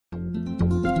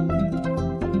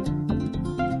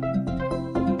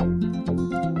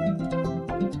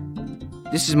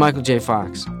This is Michael J.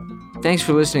 Fox. Thanks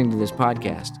for listening to this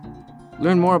podcast.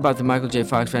 Learn more about the Michael J.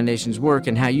 Fox Foundation's work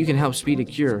and how you can help speed a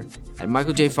cure at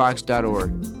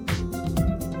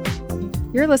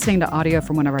michaeljfox.org. You're listening to audio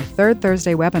from one of our third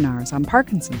Thursday webinars on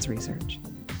Parkinson's research.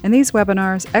 In these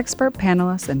webinars, expert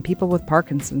panelists and people with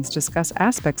Parkinson's discuss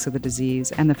aspects of the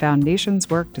disease and the Foundation's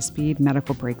work to speed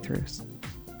medical breakthroughs.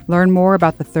 Learn more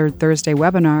about the third Thursday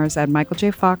webinars at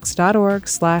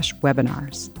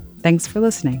michaeljfox.org/webinars. Thanks for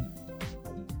listening.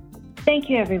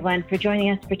 Thank you, everyone, for joining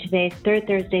us for today's Third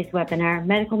Thursday's webinar,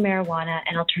 Medical Marijuana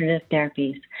and Alternative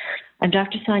Therapies. I'm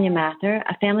Dr. Sonia Mather,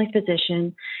 a family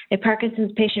physician, a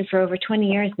Parkinson's patient for over 20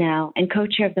 years now, and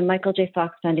co-chair of the Michael J.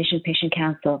 Fox Foundation Patient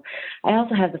Council. I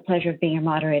also have the pleasure of being your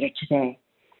moderator today.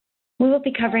 We will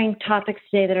be covering topics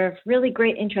today that are of really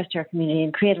great interest to our community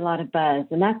and create a lot of buzz,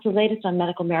 and that's the latest on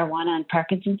medical marijuana and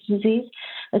Parkinson's disease,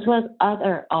 as well as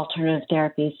other alternative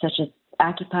therapies such as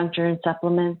acupuncture and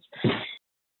supplements.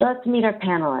 So let's meet our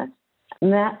panelists.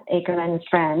 Matt Akerman's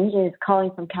friend is calling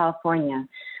from California.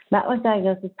 Matt was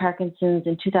diagnosed with Parkinson's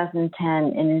in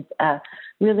 2010 and is a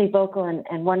really vocal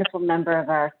and wonderful member of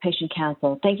our patient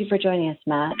council. Thank you for joining us,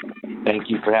 Matt. Thank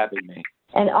you for having me.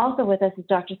 And also with us is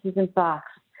Dr. Susan Fox.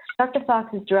 Dr.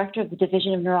 Fox is director of the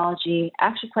Division of Neurology,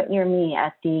 actually quite near me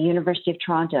at the University of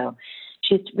Toronto.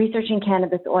 She's researching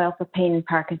cannabis oil for pain and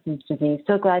Parkinson's disease.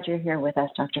 So glad you're here with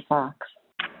us, Dr. Fox.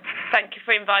 Thank you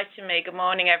for inviting me. Good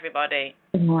morning, everybody.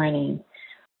 Good morning.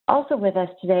 Also with us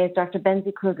today is Dr.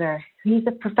 Benzie Kruger. He's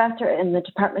a professor in the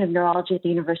Department of Neurology at the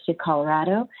University of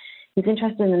Colorado. He's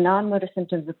interested in the non-motor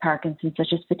symptoms of Parkinson's,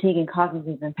 such as fatigue and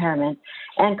cognitive impairment,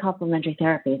 and complementary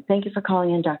therapies. Thank you for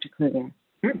calling in, Dr. Kruger.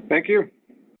 Thank you.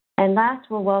 And last,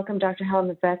 we'll welcome Dr.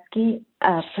 Helen Mavretsky,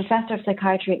 a professor of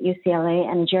psychiatry at UCLA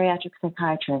and a geriatric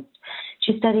psychiatrist.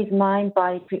 She studies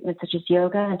mind-body treatments such as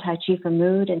yoga and Tai Chi for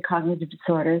mood and cognitive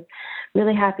disorders.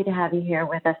 Really happy to have you here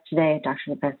with us today, Dr.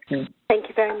 Mavretsky. Thank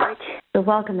you very much. So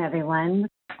welcome, everyone.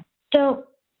 So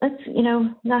let's,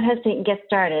 not hesitate and get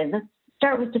started. Let's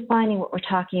start with defining what we're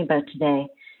talking about today.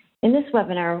 In this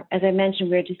webinar, as I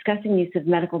mentioned, we're discussing the use of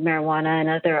medical marijuana and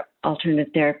other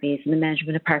alternative therapies in the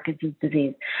management of Parkinson's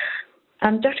disease.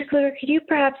 Dr. Kruger, could you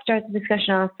perhaps start the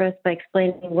discussion off for us by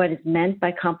explaining what is meant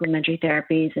by complementary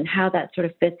therapies and how that sort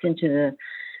of fits into the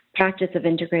practice of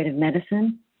integrative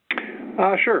medicine?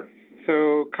 Sure.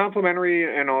 So complementary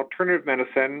and alternative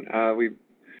medicine, we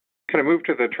kind of moved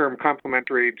to the term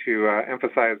complementary to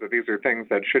emphasize that these are things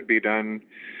that should be done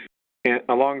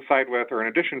alongside with or in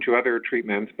addition to other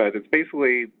treatments, but it's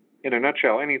basically, in a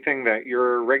nutshell, anything that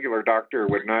your regular doctor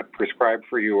would not prescribe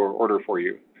for you or order for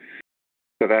you.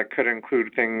 So that could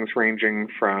include things ranging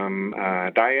from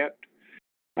diet,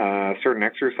 certain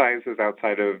exercises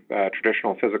outside of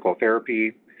traditional physical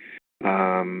therapy,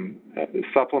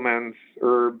 supplements,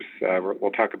 herbs.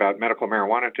 We'll talk about medical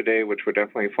marijuana today, which would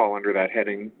definitely fall under that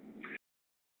heading.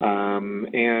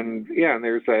 And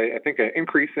there's, I think, an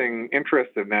increasing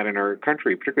interest in that in our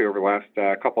country, particularly over the last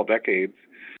couple decades,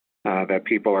 that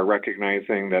people are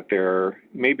recognizing that there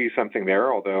may be something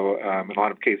there, although in a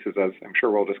lot of cases, as I'm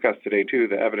sure we'll discuss today too,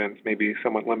 the evidence may be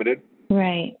somewhat limited.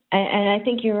 Right. And I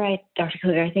think you're right, Dr.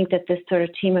 Kruger. I think that this sort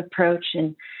of team approach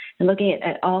and looking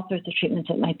at all sorts of treatments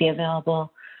that might be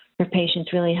available for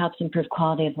patients really helps improve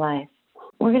quality of life.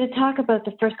 We're going to talk about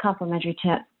the first complementary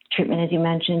treatment, as you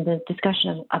mentioned, the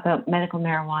discussion about medical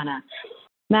marijuana.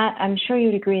 Matt, I'm sure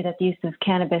you'd agree that the use of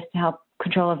cannabis to help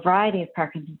control a variety of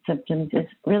Parkinson's symptoms is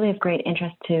really of great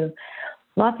interest to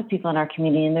lots of people in our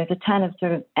community, and there's a ton of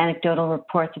sort of anecdotal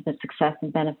reports of the success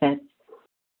and benefits,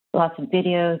 lots of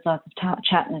videos, lots of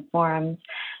chat in the forums.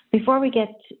 Before we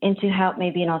get into how it may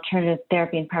be an alternative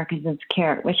therapy in Parkinson's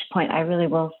care, at which point I really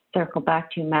will circle back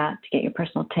to you, Matt, to get your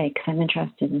personal take, because I'm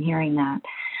interested in hearing that.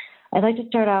 I'd like to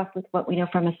start off with what we know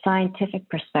from a scientific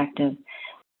perspective.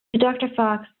 So Dr.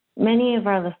 Fox, many of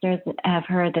our listeners have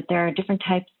heard that there are different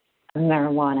types of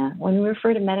marijuana. When we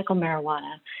refer to medical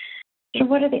marijuana,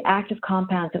 what are the active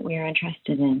compounds that we are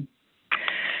interested in?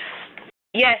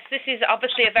 Yes, this is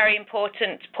obviously a very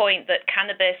important point, that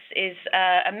cannabis is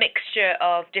a mixture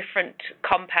of different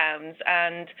compounds,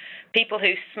 and people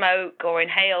who smoke or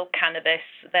inhale cannabis,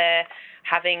 they're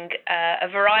having a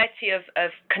variety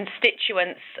of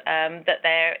constituents that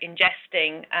they're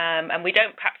ingesting, and we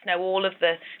don't perhaps know all of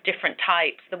the different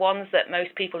types. The ones that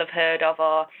most people have heard of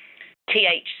are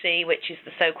THC, which is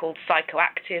the so-called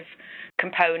psychoactive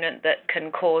component that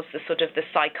can cause the sort of the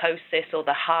psychosis or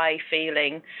the high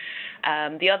feeling.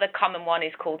 The other common one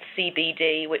is called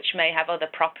CBD, which may have other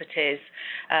properties.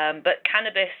 But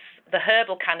cannabis, the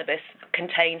herbal cannabis,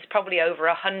 contains probably over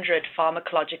 100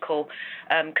 pharmacological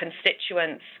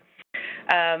constituents.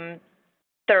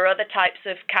 There are other types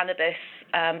of cannabis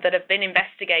that have been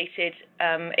investigated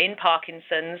in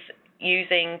Parkinson's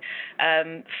using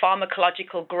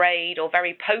pharmacological grade or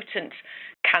very potent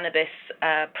cannabis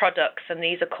products, and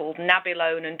these are called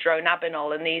nabilone and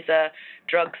dronabinol, and these are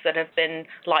drugs that have been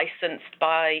licensed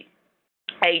by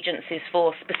agencies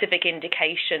for specific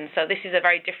indications. So this is a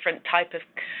very different type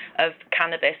of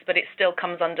cannabis, but it still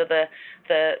comes under the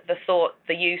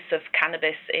use of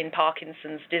cannabis in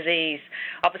Parkinson's disease.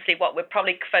 Obviously, what we're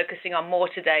probably focusing on more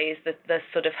today is the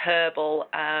sort of herbal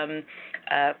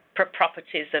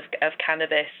properties of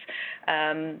cannabis.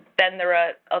 Then there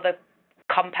are other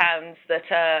compounds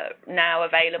that are now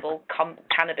available,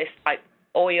 cannabis-type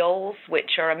oils,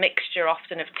 which are a mixture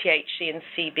often of THC and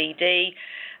CBD.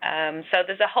 So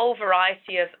there's a whole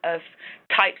variety of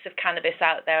types of cannabis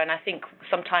out there, and I think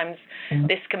sometimes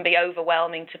this can be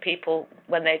overwhelming to people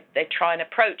when they try and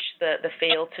approach the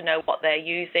field to know what they're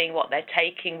using, what they're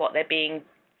taking, what they're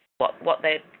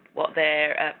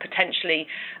potentially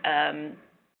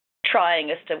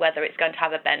trying as to whether it's going to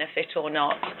have a benefit or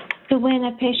not. So when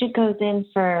a patient goes in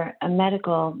for a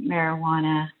medical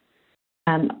marijuana,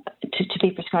 to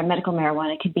be prescribed medical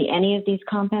marijuana, it could be any of these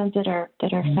compounds that are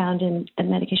found in the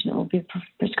medication that will be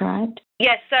prescribed?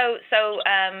 Yes, so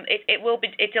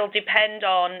it'll depend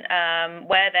on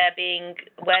where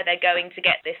they're going to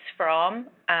get this from.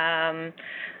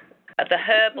 The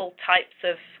herbal types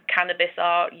of cannabis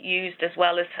are used as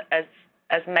well as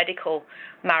medical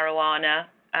marijuana.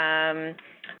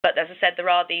 But as I said, there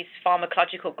are these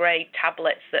pharmacological grade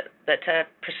tablets that are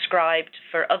prescribed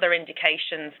for other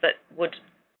indications that would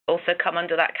also come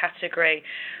under that category.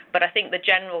 But I think the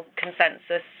general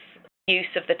consensus use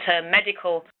of the term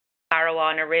medical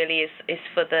marijuana really is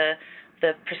for the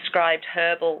prescribed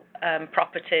herbal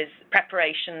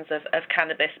preparations of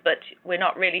cannabis, but we're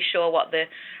not really sure what the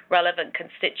relevant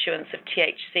constituents of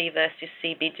THC versus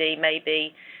CBD may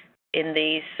be in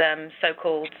these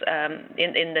so-called,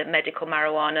 in the medical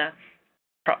marijuana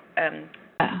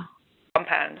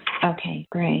compounds. Okay,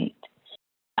 great.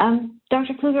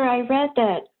 Dr. Kluger, I read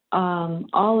that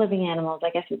all living animals, I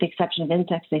guess with the exception of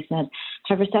insects, they said,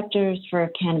 have receptors for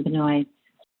cannabinoids.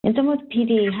 In someone with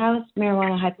PD, how is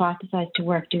marijuana hypothesized to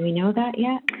work? Do we know that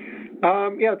yet?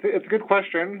 Yeah, it's a good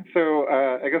question. So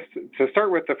I guess to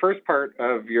start with the first part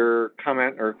of your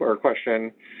comment or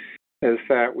question, is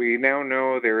that we now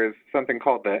know there is something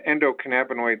called the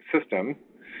endocannabinoid system.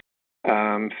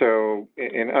 So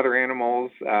in other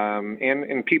animals and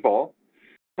in people,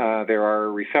 there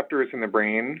are receptors in the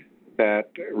brain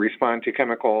that respond to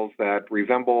chemicals that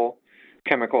resemble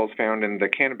chemicals found in the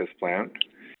cannabis plant,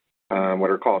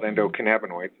 what are called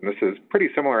endocannabinoids. And this is pretty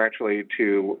similar actually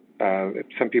to,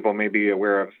 some people may be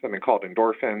aware of something called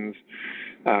endorphins,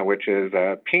 which is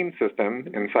a pain system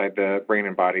inside the brain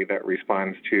and body that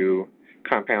responds to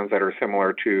compounds that are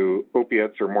similar to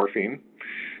opiates or morphine.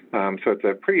 So it's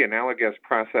a pretty analogous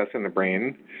process in the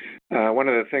brain. One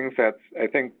of the things that's, I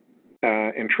think,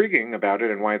 intriguing about it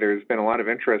and why there's been a lot of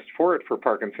interest for it for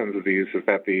Parkinson's disease is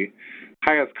that the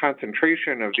highest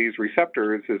concentration of these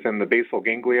receptors is in the basal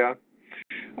ganglia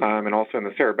and also in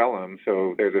the cerebellum.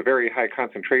 So there's a very high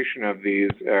concentration of these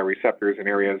receptors in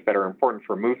areas that are important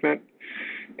for movement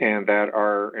and that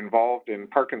are involved in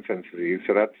Parkinson's disease.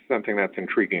 So that's something that's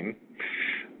intriguing.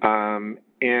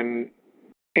 In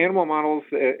animal models,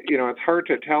 it's hard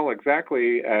to tell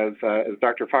exactly, as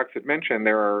Dr. Fox had mentioned,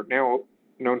 there are now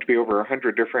known to be over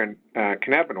 100 different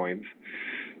cannabinoids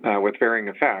with varying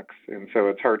effects. And so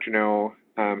it's hard to know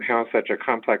how such a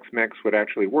complex mix would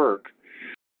actually work.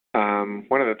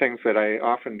 One of the things that I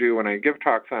often do when I give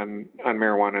talks on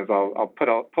marijuana is I'll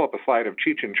pull up a slide of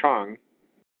Cheech and Chong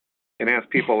and ask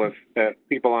people if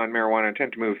people on marijuana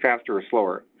tend to move faster or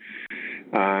slower.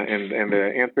 And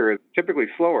the answer is typically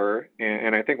slower.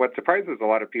 And I think what surprises a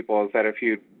lot of people is that if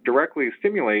you directly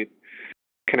stimulate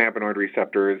cannabinoid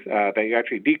receptors, they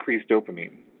actually decrease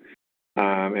dopamine.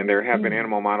 And there have been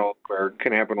animal models where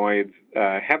cannabinoids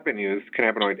have been used,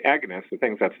 cannabinoid agonists, the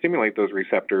things that stimulate those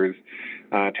receptors,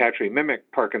 to actually mimic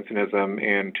Parkinsonism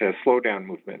and to slow down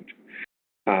movement.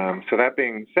 So that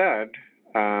being said,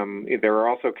 there are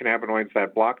also cannabinoids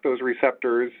that block those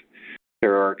receptors.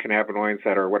 There are cannabinoids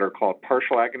that are what are called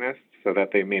partial agonists, so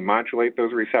that they may modulate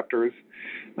those receptors.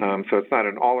 So it's not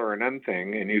an all or a none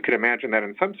thing. And you could imagine that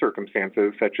in some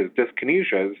circumstances, such as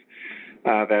dyskinesias,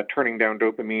 that turning down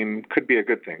dopamine could be a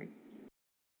good thing.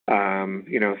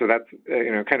 So that's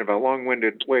kind of a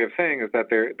long-winded way of saying is that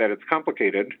it's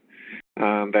complicated.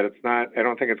 That it's not. I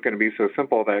don't think it's going to be so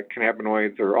simple that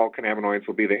cannabinoids or all cannabinoids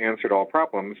will be the answer to all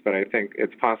problems. But I think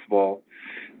it's possible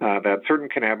that certain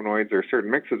cannabinoids or certain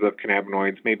mixes of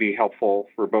cannabinoids may be helpful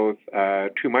for both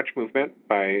too much movement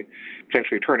by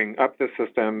potentially turning up the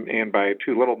system and by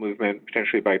too little movement,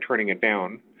 potentially by turning it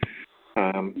down.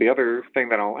 The other thing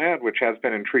that I'll add, which has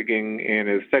been intriguing and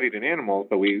is studied in animals,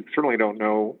 but we certainly don't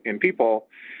know in people,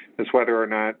 is whether or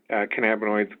not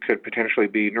cannabinoids could potentially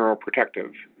be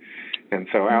neuroprotective. And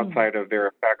so outside of their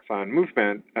effects on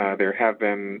movement, there have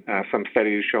been some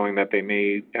studies showing that they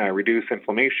may reduce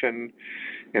inflammation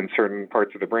in certain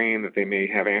parts of the brain, that they may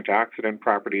have antioxidant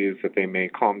properties, that they may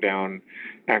calm down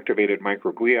activated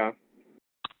microglia.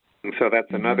 And so that's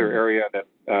another area that's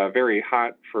very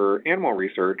hot for animal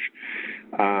research.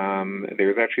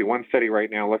 There's actually one study right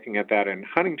now looking at that in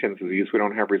Huntington's disease. We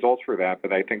don't have results for that,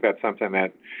 but I think that's something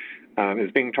that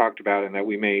is being talked about and that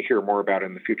we may hear more about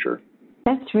in the future.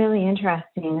 That's really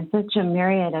interesting. It's such a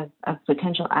myriad of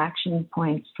potential action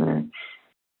points for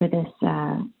this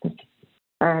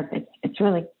herb. It's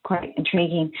really quite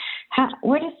intriguing.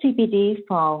 Where does CBD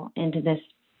fall into this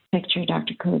picture,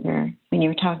 Dr. Kluger, when you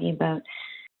were talking about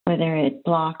whether it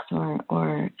blocks or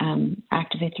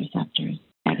activates receptors?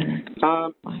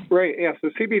 Right. Yeah. So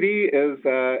CBD is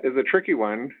a tricky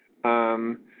one.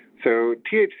 So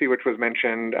THC, which was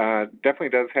mentioned, definitely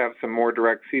does have some more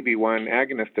direct CB1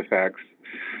 agonist effects.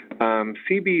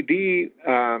 CBD,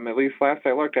 at least last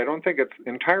I looked, I don't think it's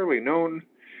entirely known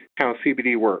how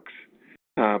CBD works.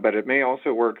 But it may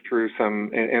also work through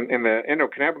some, in the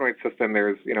endocannabinoid system,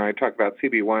 there's, I talked about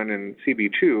CB1 and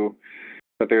CB2,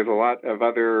 but there's a lot of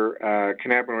other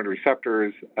cannabinoid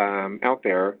receptors out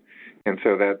there. And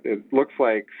so that it looks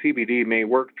like CBD may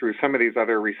work through some of these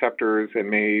other receptors and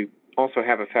may also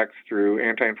have effects through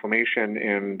anti-inflammation.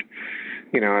 And,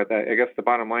 I guess the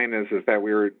bottom line is that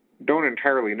we don't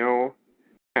entirely know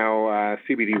how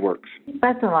CBD works.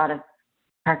 That's a lot of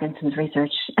Parkinson's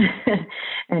research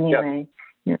anyway. Yep.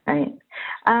 You're right.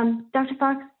 Dr.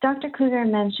 Fox, Dr. Kluger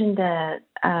mentioned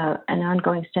an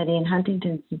ongoing study in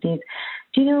Huntington's disease.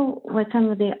 Do you know what some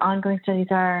of the ongoing studies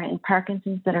are in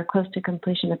Parkinson's that are close to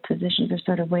completion that physicians are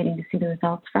sort of waiting to see the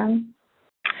results from?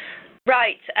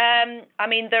 Right.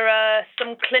 There are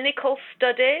some clinical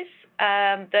studies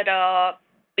that are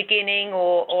beginning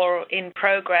or in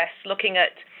progress looking at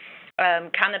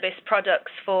cannabis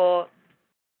products for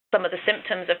some of the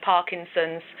symptoms of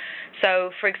Parkinson's.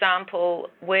 So, for example,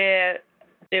 we're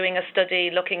doing a study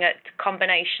looking at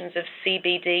combinations of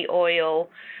CBD oil,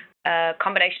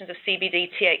 combinations of CBD,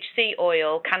 THC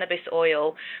oil, cannabis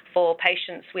oil for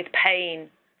patients with pain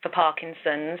for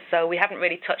Parkinson's. So we haven't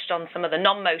really touched on some of the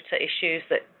non-motor issues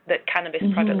that cannabis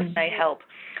products may help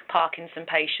Parkinson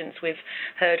patients. We've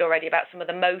heard already about some of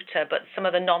the motor, but some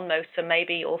of the non-motor may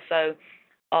be also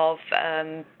of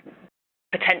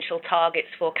potential targets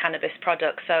for cannabis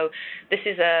products. So this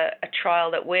is a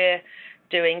trial that we're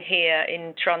doing here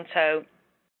in Toronto,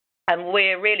 and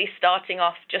we're really starting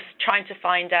off just trying to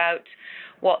find out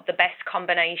what the best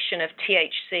combination of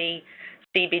THC,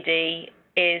 CBD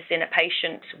is in a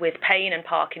patient with pain and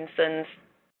Parkinson's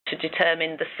to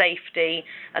determine the safety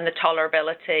and the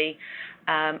tolerability,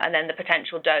 and then the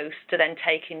potential dose to then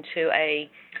take into a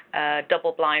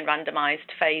double-blind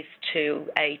randomized phase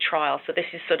 2A trial. So this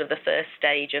is sort of the first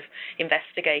stage of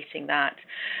investigating that.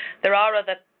 There are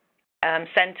other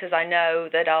centers I know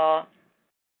that are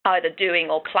either doing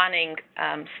or planning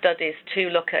studies to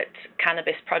look at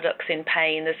cannabis products in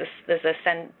pain.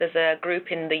 There's a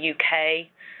group in the UK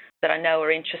that I know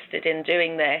are interested in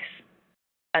doing this,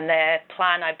 and their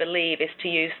plan, I believe, is to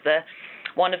use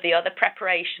one of the other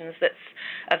preparations that's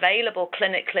available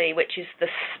clinically, which is the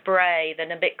spray, the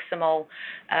nabiximols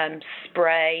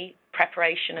spray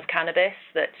preparation of cannabis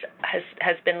that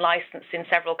has been licensed in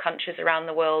several countries around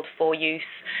the world for use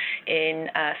in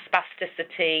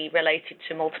spasticity related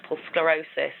to multiple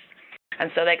sclerosis.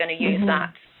 And so they're going to use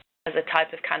that as a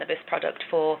type of cannabis product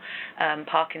for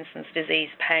Parkinson's disease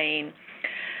pain.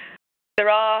 There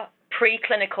are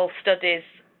preclinical studies,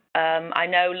 I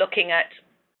know, looking at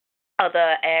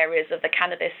other areas of the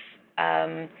cannabis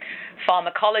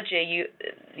pharmacology.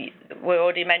 We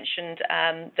already mentioned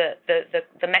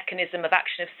the mechanism of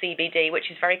action of CBD, which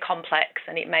is very complex,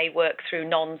 and it may work through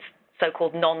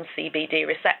so-called non-CBD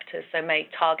receptors, so may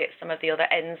target some of the other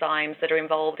enzymes that are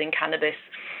involved in cannabis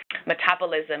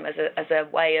metabolism as a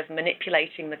way of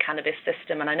manipulating the cannabis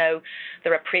system. And I know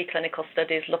there are preclinical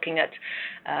studies looking at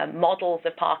models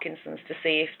of Parkinson's to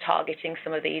see if targeting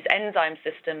some of these enzyme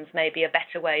systems may be a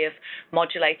better way of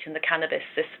modulating the cannabis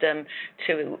system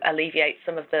to alleviate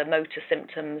some of the motor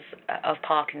symptoms of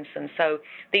Parkinson's. So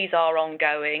these are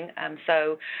ongoing.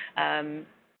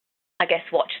 I guess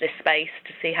watch this space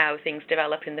to see how things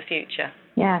develop in the future.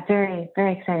 Yeah, very,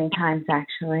 very exciting times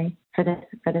actually for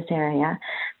this area.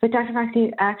 But Dr. Fox,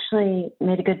 you actually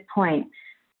made a good point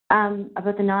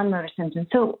about the non-motor symptoms.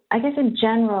 So I guess in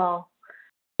general,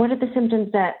 what are the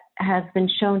symptoms that have been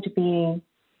shown to be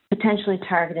potentially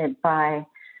targeted by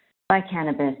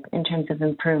cannabis in terms of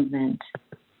improvement,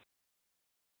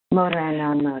 motor and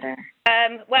non-motor?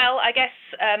 Well, I guess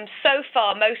so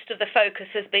far most of the focus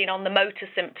has been on the motor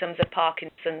symptoms of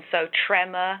Parkinson's, so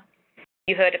tremor.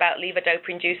 You heard about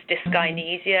levodopa-induced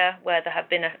dyskinesia, where there have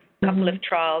been a couple of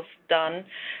trials done.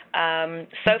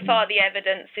 So far, the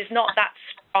evidence is not that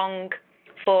strong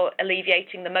for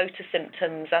alleviating the motor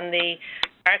symptoms, and the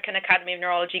American Academy of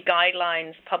Neurology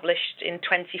guidelines published in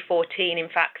 2014, in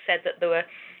fact, said that there were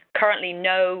currently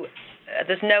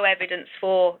there's no evidence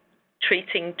for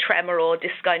treating tremor or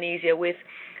dyskinesia with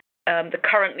the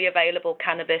currently available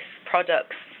cannabis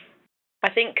products.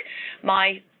 I think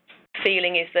my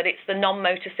feeling is that it's the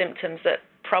non-motor symptoms that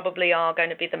probably are going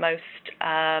to be the most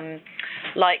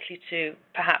likely to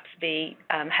perhaps be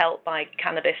helped by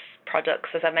cannabis products,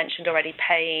 as I mentioned already,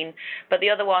 pain, but the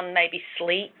other one may be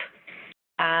sleep.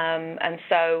 And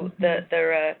so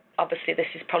there are, obviously this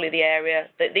is probably the area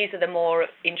that these are the more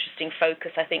interesting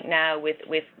focus, I think, now with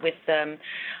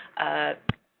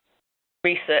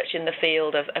research in the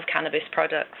field of cannabis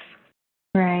products.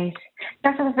 Right.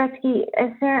 Dr. Levetsky,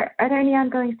 are there any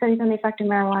ongoing studies on the effect of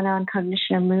marijuana on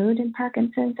cognition or mood in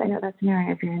Parkinson's? I know that's an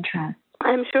area of your interest.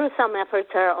 I'm sure some efforts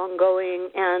are ongoing,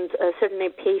 and certainly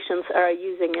patients are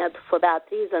using it for that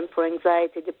reason, for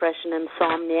anxiety, depression,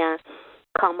 insomnia,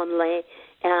 commonly,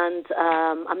 and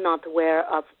I'm not aware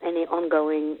of any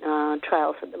ongoing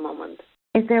trials at the moment.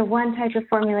 Is there one type of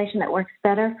formulation that works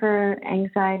better for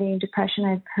anxiety and depression?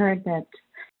 I've heard that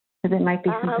there might be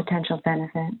some potential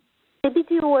benefit.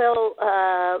 CBD oil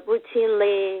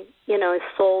routinely, is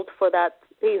sold for that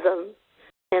reason,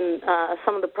 and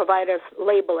some of the providers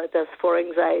label it as for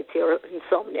anxiety or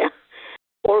insomnia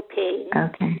or pain.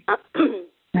 Okay.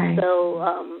 Right.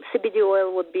 So CBD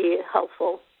oil would be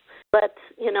helpful. But,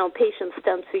 patients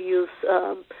tend to use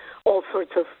all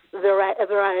sorts of a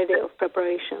variety of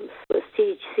preparations, with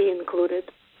THC included.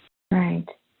 Right.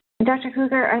 Dr.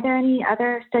 Kruger, are there any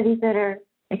other studies that are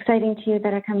exciting to you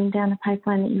that are coming down the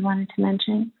pipeline that you wanted to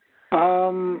mention?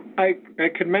 I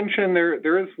could mention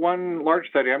there is one large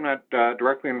study. I'm not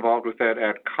directly involved with it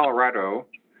at Colorado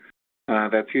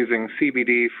that's using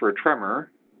CBD for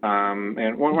tremor.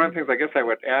 And one of the things I guess I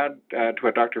would add to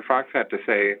what Dr. Fox had to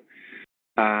say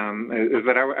is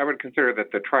that I would consider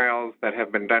that the trials that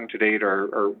have been done to date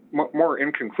are more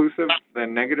inconclusive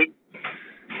than negative,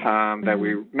 that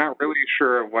we're not really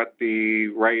sure of what the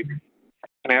right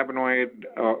cannabinoid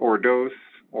or dose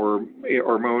or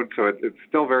mode, so it's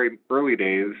still very early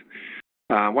days.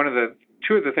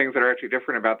 Two of the things that are actually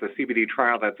different about the CBD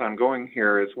trial that's ongoing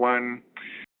here is one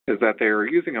is that they're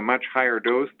using a much higher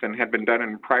dose than had been done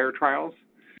in prior trials.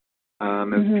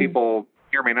 As people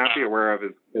may or may not be aware of,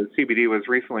 is CBD was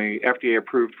recently FDA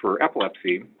approved for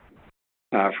epilepsy,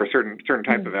 for certain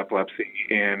type of epilepsy,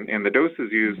 and the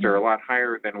doses used are a lot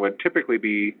higher than would typically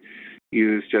be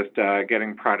used just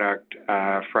getting product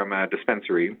from a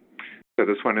dispensary. So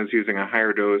this one is using a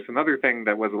higher dose. Another thing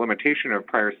that was a limitation of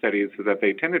prior studies is that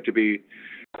they tended to be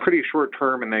pretty short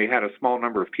term and they had a small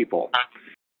number of people.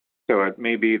 So it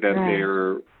may be that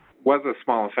there was a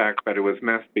small effect, but it was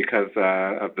missed because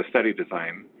of the study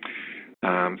design.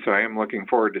 So I am looking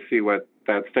forward to see what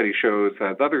that study shows.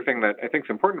 The other thing that I think is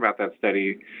important about that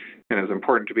study and is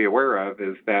important to be aware of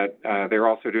is that they're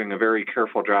also doing a very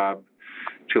careful job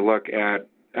to look at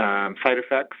side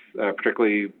effects,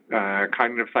 particularly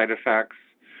cognitive side effects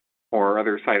or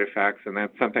other side effects, and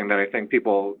that's something that I think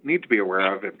people need to be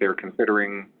aware of if they're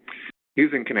considering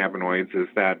using cannabinoids, is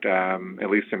that at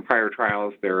least in prior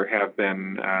trials there have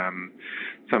been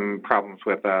some problems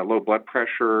with low blood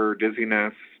pressure,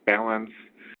 dizziness, balance.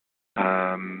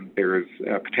 There's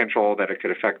a potential that it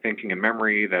could affect thinking and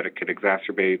memory, that it could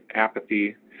exacerbate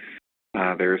apathy.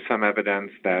 There's some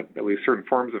evidence that at least certain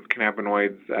forms of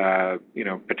cannabinoids,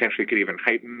 potentially could even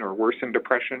heighten or worsen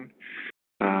depression.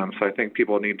 So I think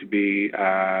people need to be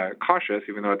cautious,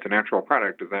 even though it's a natural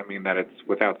product. Does that mean that it's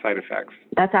without side effects?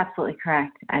 That's absolutely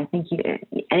correct. I think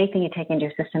anything you take into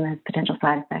your system has potential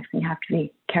side effects, and you have to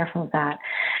be careful of that.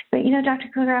 But, Dr.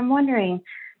 Kruger, I'm wondering,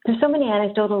 there's so many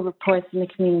anecdotal reports in the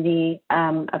community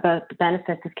about the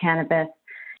benefits of cannabis.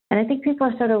 And I think people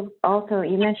are sort of also,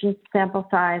 you mentioned sample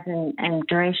size and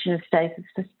duration of studies,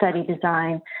 study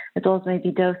design, as well as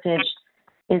maybe dosage,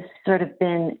 is sort of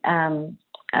been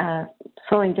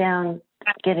slowing down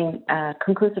getting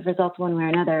conclusive results one way or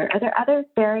another. Are there other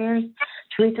barriers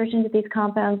to research into these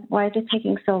compounds? Why is it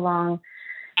taking so long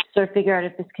sort of figure out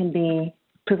if this can be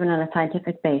proven on a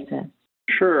scientific basis?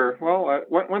 Sure. Well,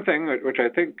 one thing which I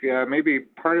think may be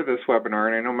part of this webinar,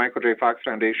 and I know Michael J. Fox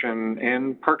Foundation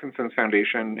and Parkinson's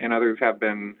Foundation and others have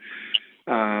been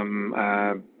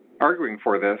arguing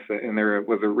for this, and there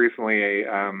was recently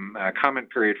a comment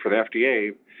period for the FDA,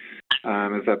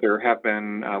 is that there have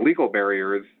been legal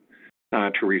barriers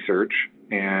to research.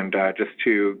 And just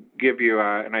to give you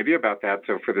an idea about that,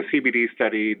 so for the CBD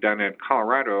study done at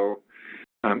Colorado,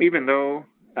 even though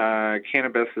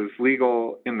cannabis is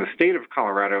legal in the state of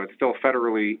Colorado, it's still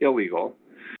federally illegal.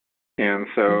 And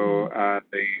so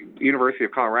the University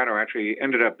of Colorado actually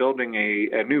ended up building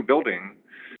a new building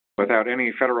without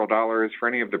any federal dollars for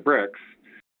any of the bricks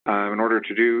in order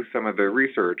to do some of the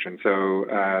research. And so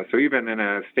even in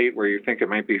a state where you think it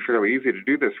might be fairly easy to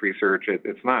do this research,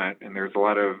 it's not. And there's a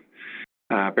lot of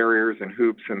barriers and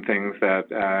hoops and things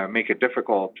that make it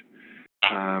difficult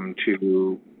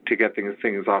to get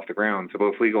things off the ground. So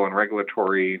both legal and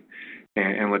regulatory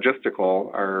and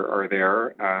logistical are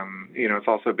there. It's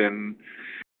also been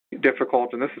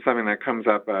difficult, and this is something that comes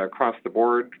up across the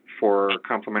board for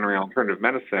complementary alternative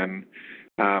medicine,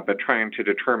 but trying to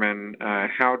determine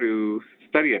how to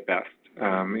study it best.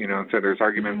 So there's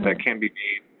arguments that can be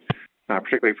made,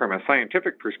 particularly from a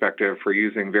scientific perspective, for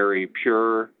using very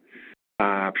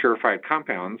purified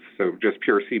compounds, so just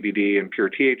pure CBD and pure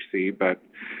THC, but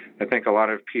I think a lot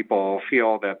of people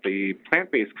feel that the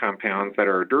plant-based compounds that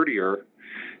are dirtier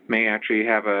may actually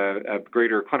have a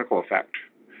greater clinical effect.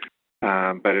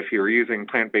 But if you're using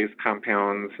plant-based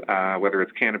compounds, whether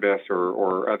it's cannabis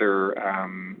or other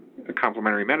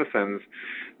complementary medicines,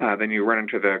 then you run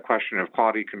into the question of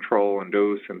quality control and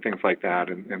dose and things like that.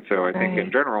 And so I think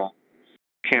in general,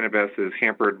 cannabis is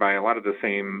hampered by a lot of the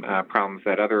same problems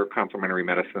that other complementary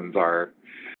medicines are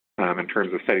in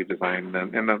terms of study design.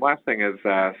 And the last thing is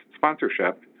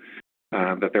sponsorship,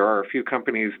 that there are a few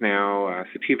companies now,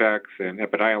 Sativex and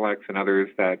Epidiolex and others,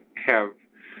 that have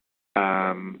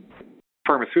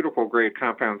pharmaceutical-grade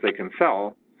compounds they can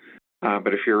sell.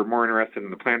 But if you're more interested in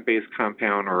the plant-based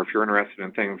compound, or if you're interested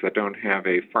in things that don't have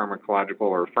a pharmacological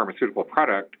or pharmaceutical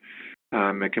product,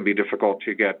 it can be difficult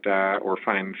to get or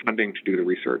find funding to do the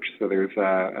research. So there's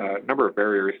a number of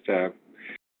barriers to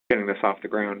getting this off the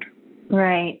ground.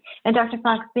 Right. And Dr.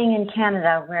 Fox, being in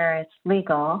Canada where it's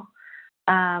legal,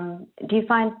 do you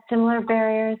find similar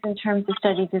barriers in terms of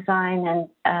study design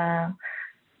and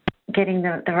getting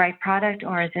the right product,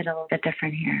 or is it a little bit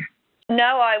different here?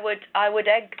 No, I would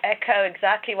echo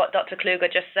exactly what Dr.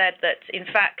 Kluger just said, that in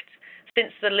fact,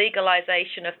 since the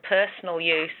legalization of personal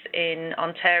use in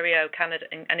Ontario, Canada,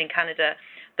 and in Canada,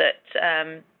 that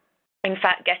in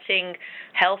fact getting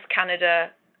Health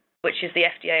Canada, which is the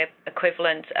FDA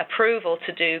equivalent, approval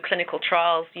to do clinical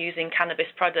trials using cannabis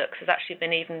products has actually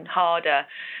been even harder.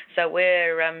 So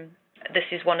this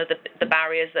is one of the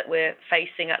barriers that we're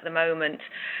facing at the moment.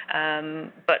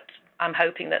 But I'm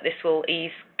hoping that this will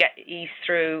ease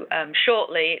through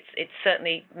shortly. It's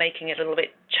certainly making it a little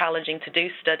bit challenging to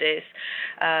do studies.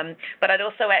 But I'd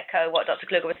also echo what Dr.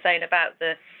 Kluger was saying about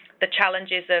the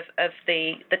challenges of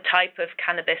the type of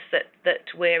cannabis that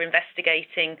we're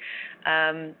investigating.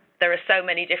 There are so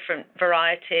many different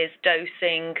varieties,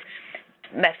 dosing,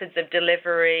 methods of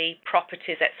delivery,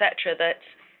 properties, etc., that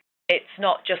it's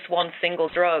not just one single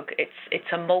drug.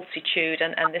 It's a multitude,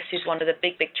 and this is one of the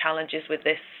big challenges with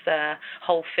this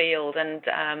whole field. And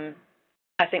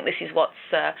I think this is what's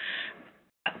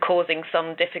causing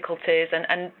some difficulties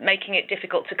and making it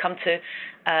difficult to come to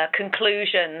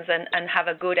conclusions and have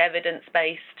a good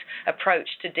evidence-based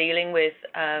approach to dealing with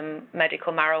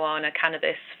medical marijuana,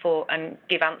 cannabis, and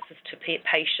give answers to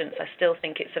patients. I still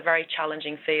think it's a very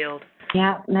challenging field.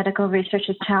 Yeah, medical research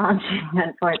is challenging,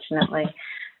 unfortunately.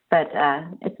 But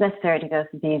it's necessary to go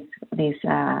through these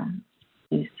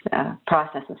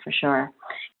processes for sure.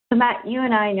 So Matt, you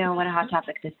and I know what a hot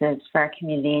topic this is for our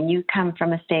community, and you come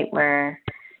from a state where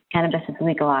cannabis is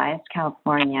legalized,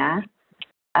 California.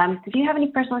 So do you have any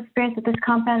personal experience with this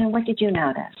compound, and what did you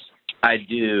notice? I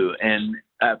do, and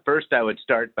first I would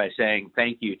start by saying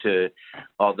thank you to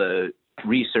all the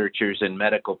researchers and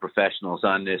medical professionals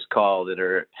on this call that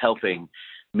are helping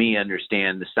me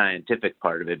understand the scientific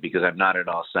part of it, because I'm not at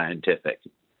all scientific.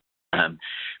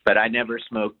 But I never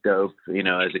smoked dope,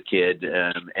 as a kid,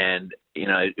 and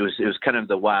it was kind of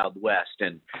the Wild West,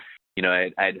 and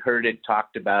I'd heard it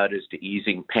talked about as to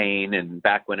easing pain, and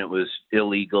back when it was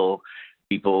illegal,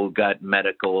 people got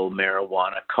medical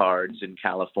marijuana cards in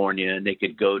California, and they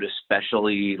could go to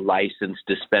specially licensed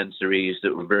dispensaries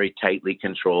that were very tightly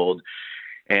controlled,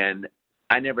 and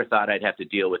I never thought I'd have to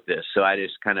deal with this, so I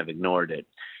just kind of ignored it.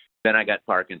 then I got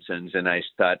Parkinson's, and I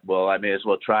thought, well, I may as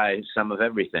well try some of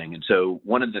everything. And so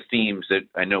one of the themes that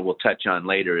I know we'll touch on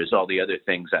later is all the other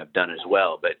things I've done as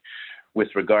well. But with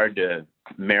regard to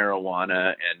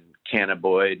marijuana and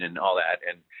cannabinoid and all that,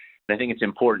 and I think it's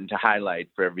important to highlight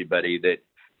for everybody that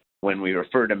when we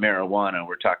refer to marijuana,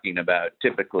 we're talking about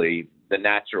typically the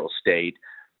natural state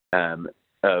of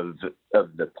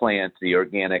the plant, the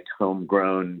organic,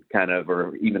 homegrown kind of,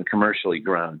 or even commercially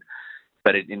grown.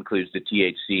 But it includes the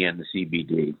THC and the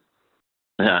CBD.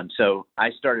 So I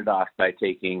started off by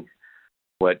taking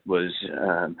what was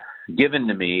given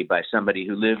to me by somebody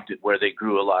who lived where they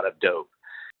grew a lot of dope,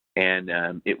 and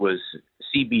it was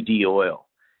CBD oil.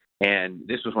 And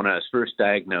this was when I was first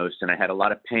diagnosed, and I had a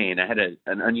lot of pain. I had an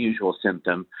unusual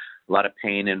symptom, a lot of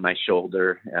pain in my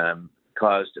shoulder,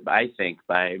 caused, I think,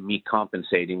 by me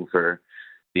compensating for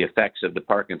the effects of the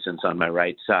Parkinson's on my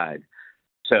right side.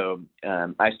 So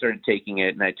I started taking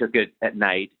it, and I took it at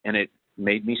night, and it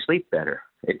made me sleep better.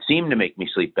 It seemed to make me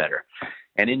sleep better.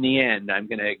 And in the end, I'm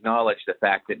going to acknowledge the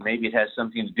fact that maybe it has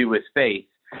something to do with faith,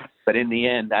 but in the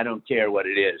end, I don't care what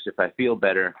it is. If I feel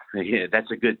better, yeah,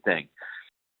 that's a good thing.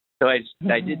 So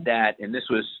I did that, and this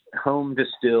was home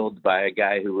distilled by a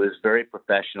guy who was very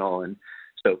professional and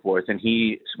so forth, and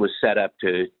he was set up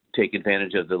to take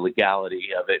advantage of the legality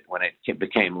of it when it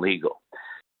became legal.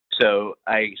 So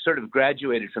I sort of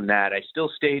graduated from that. I still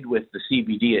stayed with the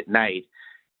CBD at night,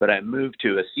 but I moved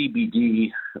to a CBD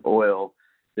oil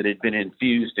that had been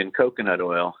infused in coconut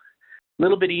oil. A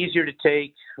little bit easier to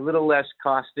take, a little less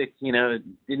caustic, it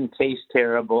didn't taste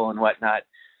terrible and whatnot,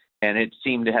 and it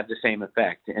seemed to have the same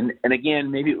effect. And again,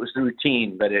 maybe it was the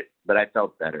routine, but I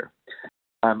felt better.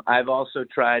 I've also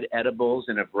tried edibles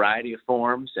in a variety of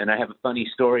forms, and I have a funny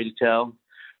story to tell.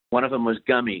 One of them was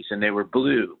gummies, and they were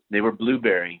blue. They were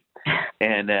blueberry.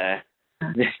 And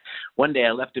one day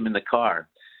I left them in the car,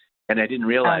 and I didn't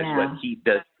realize what heat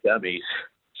does to gummies.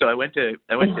 So I went to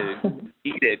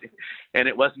eat it, and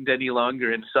it wasn't any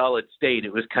longer in solid state.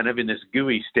 It was kind of in this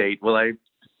gooey state. Well, I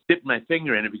dipped my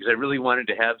finger in it because I really wanted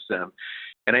to have some,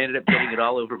 and I ended up getting it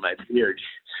all over my beard.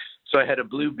 So I had a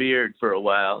blue beard for a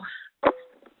while.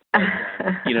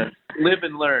 Live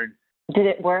and learn. Did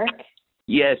it work?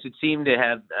 Yes, it seemed to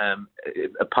have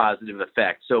a positive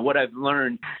effect. So what I've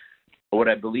learned, or what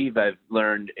I believe I've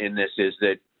learned in this, is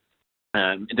that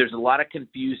there's a lot of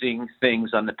confusing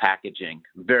things on the packaging,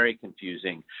 very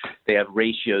confusing. They have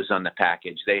ratios on the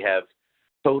package. They have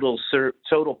total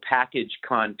package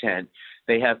content.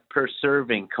 They have per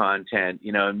serving content,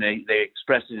 and they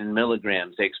express it in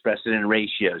milligrams. They express it in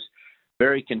ratios.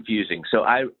 Very confusing. So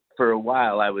for a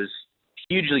while, I was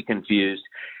hugely confused.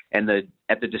 And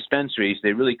at the dispensaries,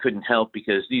 they really couldn't help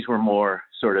because these were more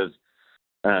sort of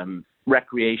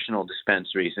recreational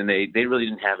dispensaries, and they really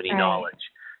didn't have any knowledge.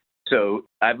 So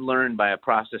I've learned by a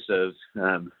process of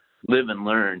live and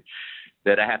learn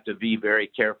that I have to be very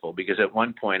careful, because at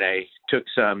one point I took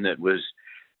some that was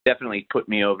definitely put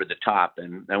me over the top,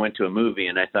 and I went to a movie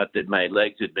and I thought that my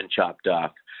legs had been chopped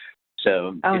off.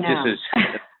 So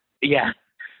yeah.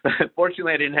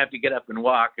 Fortunately, I didn't have to get up and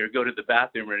walk or go to the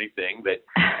bathroom or anything, but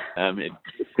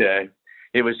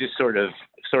it was just sort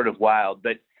of wild.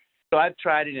 But so I've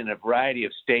tried it in a variety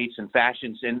of states and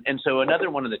fashions, and so another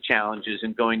one of the challenges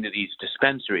in going to these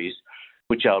dispensaries,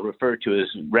 which I'll refer to as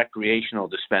recreational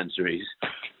dispensaries,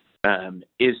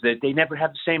 is that they never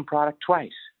have the same product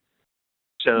twice.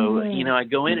 So I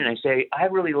go in and I say, I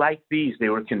really like these. They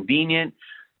were convenient.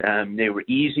 They were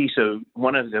easy. So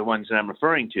one of the ones that I'm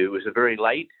referring to was a very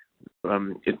light.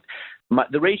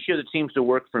 The ratio that seems to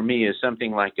work for me is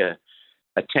something like a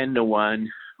 10-to-1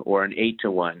 or an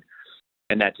 8-to-1,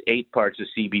 and that's 8 parts of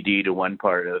CBD to 1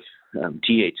 part of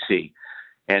THC.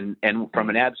 And from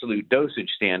an absolute dosage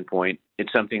standpoint,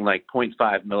 it's something like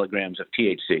 0.5 milligrams of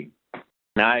THC.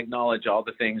 Now, I acknowledge all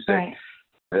the things that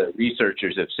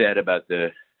researchers have said about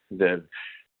the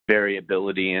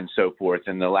variability and so forth,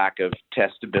 and the lack of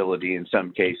testability in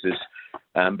some cases.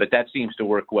 But that seems to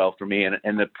work well for me.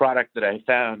 And the product that I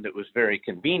found that was very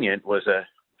convenient was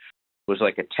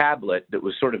like a tablet that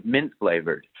was sort of mint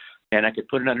flavored, and I could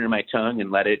put it under my tongue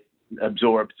and let it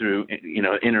absorb through,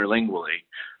 interlingually.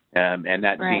 And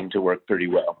that seemed to work pretty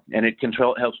well. And it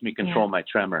helps me control my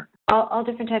tremor. All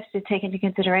different types to take into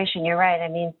consideration. You're right. I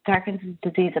mean, Parkinson's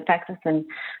disease affects us in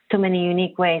so many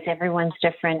unique ways. Everyone's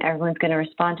different. Everyone's going to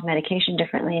respond to medication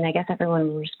differently. And I guess everyone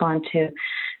will respond to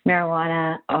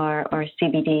marijuana or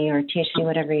CBD or THC,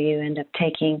 whatever you end up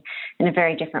taking, in a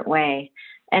very different way.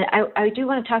 And I do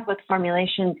want to talk about the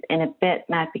formulations in a bit,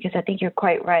 Matt, because I think you're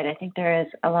quite right. I think there is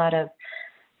a lot of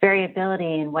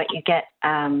variability in what you get,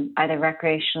 either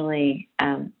recreationally,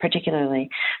 particularly.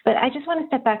 But I just want to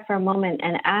step back for a moment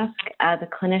and ask the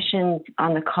clinicians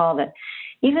on the call that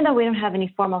even though we don't have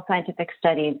any formal scientific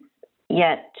studies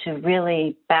yet to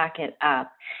really back it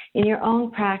up, in your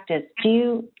own practice,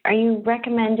 are you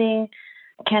recommending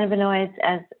cannabinoids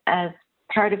as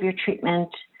part of your treatment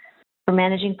for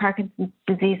managing Parkinson's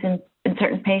disease in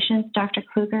certain patients? Dr.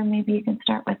 Kluger, maybe you can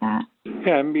start with that.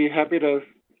 Yeah, I'd be happy to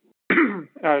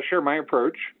share my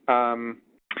approach.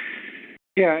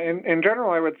 In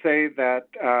general, I would say that,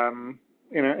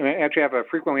 and I actually have a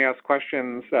frequently asked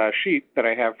questions sheet that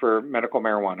I have for medical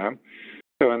marijuana.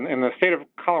 So in the state of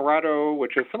Colorado,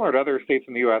 which is similar to other states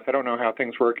in the U.S., I don't know how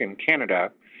things work in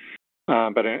Canada,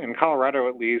 but in Colorado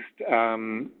at least,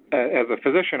 as a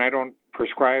physician, I don't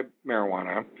prescribe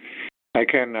marijuana. I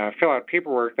can fill out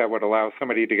paperwork that would allow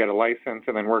somebody to get a license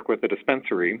and then work with the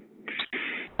dispensary.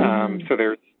 So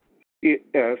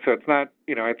it's not,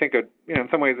 I think in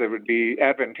some ways it would be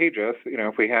advantageous,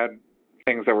 if we had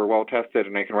things that were well tested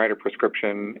and I can write a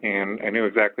prescription and I knew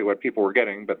exactly what people were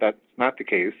getting, but that's not the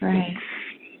case. Right.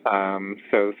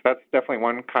 So that's definitely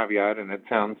one caveat, and it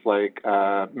sounds like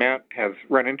Matt has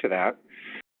run into that.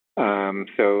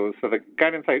 So the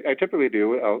guidance I typically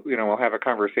do, we'll have a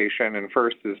conversation, and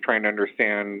first is trying to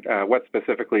understand what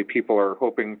specifically people are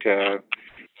hoping to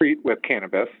treat with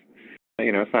cannabis.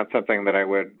 It's not something that I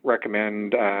would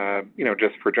recommend,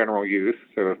 just for general use.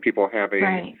 So if people have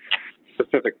a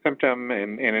specific symptom,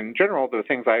 and in general, the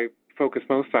things I focus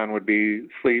most on would be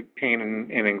sleep, pain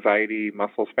and anxiety,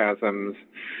 muscle spasms.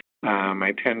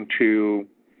 I tend to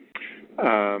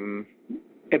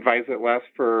advise it less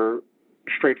for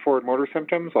straightforward motor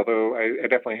symptoms, although I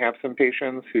definitely have some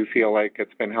patients who feel like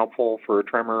it's been helpful for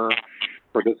tremor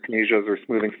or dyskinesias or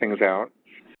smoothing things out.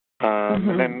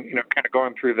 And then, kind of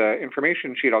going through the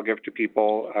information sheet I'll give to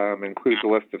people includes a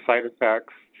list of side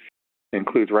effects,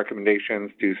 includes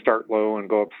recommendations to start low and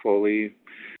go up slowly,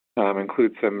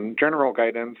 includes some general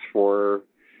guidance for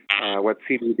what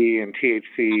CBD and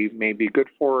THC may be good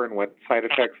for and what side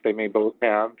effects they may both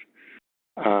have.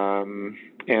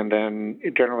 And then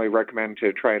generally recommend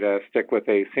to try to stick with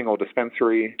a single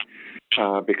dispensary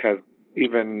because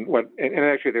and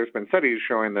actually there's been studies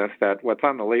showing this, that what's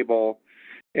on the label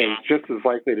is just as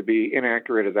likely to be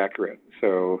inaccurate as accurate.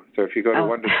 So if you go to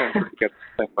one dispensary to get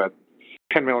what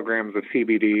 10 milligrams of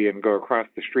CBD and go across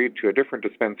the street to a different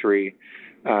dispensary,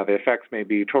 the effects may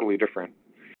be totally different.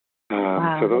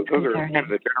 So those are kind of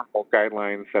the general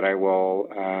guidelines that I will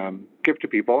give to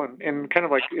people. And kind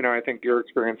of like, I think your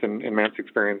experience and Matt's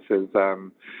experience is,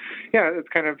 it's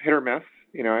kind of hit or miss.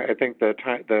 I think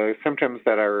the symptoms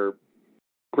that are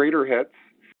greater hits,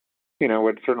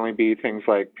 would certainly be things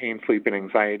like pain, sleep, and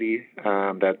anxiety.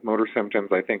 That motor symptoms,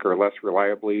 I think, are less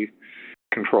reliably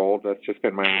controlled. That's just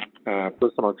been my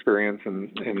personal experience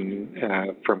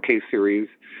from case series.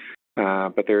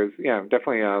 But there's,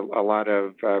 definitely a lot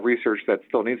of research that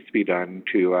still needs to be done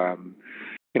to,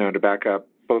 to back up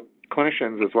both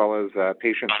clinicians as well as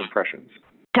patients' impressions.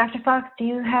 Dr. Fox, do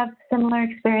you have similar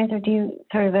experience, or do you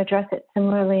sort of address it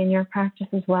similarly in your practice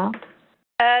as well?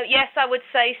 Yes, I would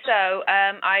say so.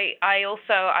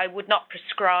 I would not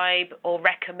prescribe or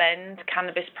recommend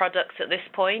cannabis products at this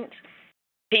point.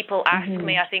 People ask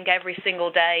me, I think, every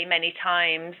single day, many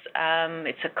times.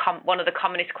 It's one of the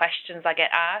commonest questions I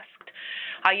get asked.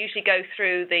 I usually go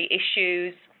through the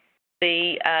issues,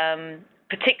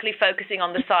 particularly focusing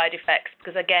on the side effects,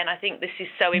 because, again, I think this is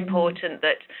so important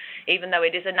that even though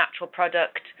it is a natural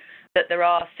product, that there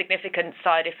are significant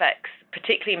side effects,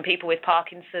 particularly in people with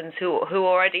Parkinson's who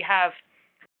already have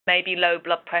maybe low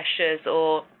blood pressures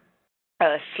or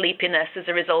sleepiness as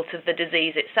a result of the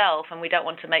disease itself, and we don't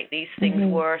want to make these things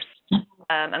worse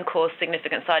and cause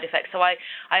significant side effects. So I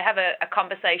have a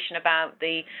conversation about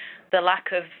the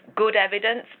lack of good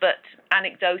evidence, but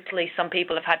anecdotally some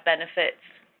people have had benefits,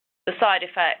 the side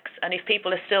effects, and if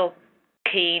people are still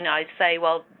keen, I'd say,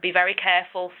 well, be very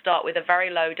careful, start with a very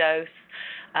low dose,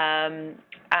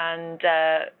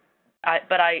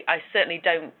 but I certainly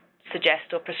don't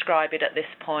suggest or prescribe it at this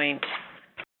point.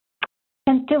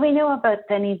 And do we know about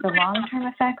any of the long-term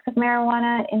effects of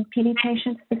marijuana in PD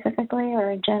patients specifically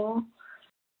or in general?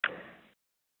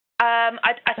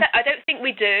 I don't think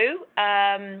we do.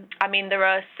 I mean, there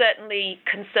are certainly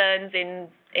concerns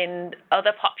in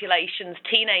other populations,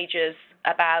 teenagers,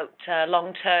 about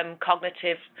long-term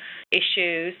cognitive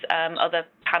issues. Other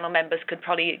panel members could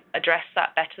probably address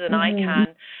that better than I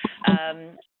can.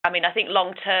 I mean, I think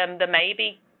long-term there may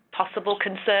be possible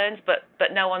concerns, but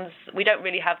we don't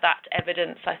really have that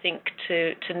evidence, I think,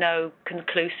 to know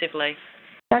conclusively.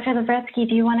 Dr. Lavretsky,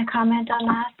 do you want to comment on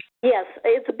that? Yes,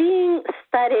 it's being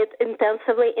studied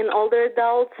intensively in older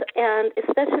adults, and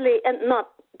especially, and not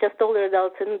just older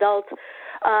adults and adults,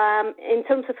 in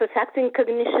terms of affecting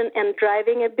cognition and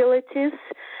driving abilities.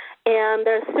 And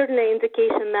there's certainly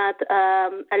indication that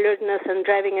alertness and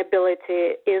driving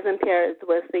ability is impaired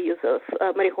with the use of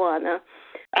marijuana.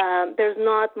 There's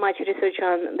not much research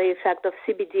on the effect of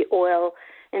CBD oil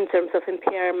in terms of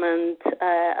impairment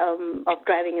of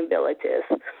driving abilities.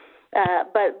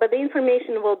 But the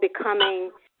information will be coming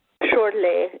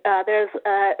shortly. There's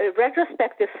a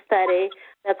retrospective study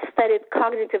that studied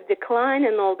cognitive decline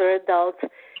in older adults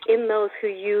in those who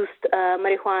used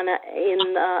marijuana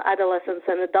in adolescence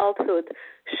and adulthood,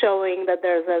 showing that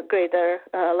there's a greater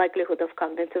likelihood of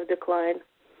cognitive decline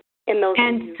in those.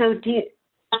 And so do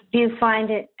you find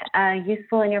it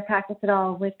useful in your practice at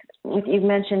all with you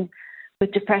mentioned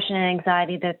with depression and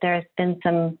anxiety that there's been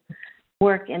some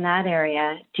work in that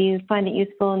area. Do you find it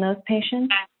useful in those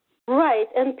patients? Right,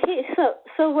 and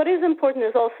so what is important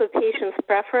is also patient's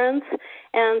preference,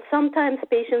 and sometimes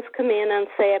patients come in and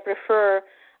say, I prefer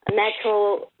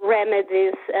natural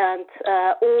remedies, and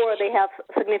or they have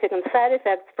significant side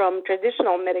effects from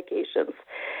traditional medications,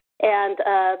 and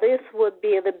this would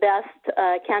be the best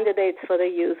candidates for the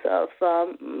use of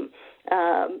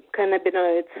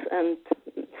cannabinoids and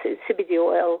CBD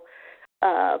oil.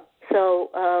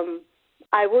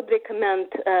 I would recommend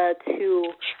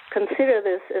to consider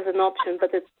this as an option,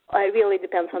 but it really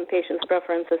depends on patients'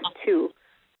 preferences too.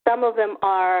 Some of them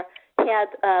had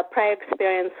prior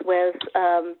experience with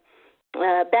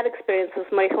bad experience with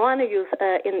marijuana use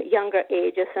in younger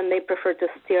ages, and they prefer to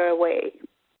steer away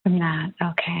from that.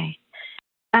 Okay.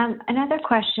 Another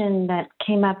question that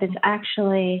came up is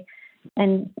actually,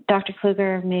 and Dr.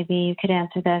 Kluger, maybe you could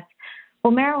answer this.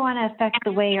 Will marijuana affect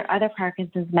the way your other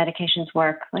Parkinson's medications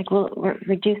work? Like, will it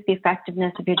reduce the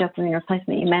effectiveness of your dopamine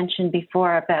replacement? You mentioned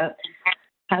before about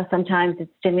how sometimes it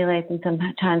stimulates and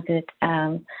sometimes it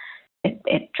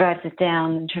drives it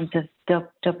down in terms of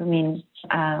dopamine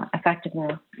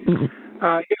effectiveness.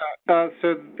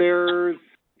 So there's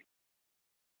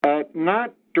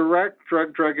not direct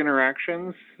drug-drug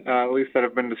interactions, at least that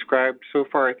have been described so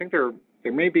far. I think there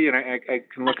may be, and I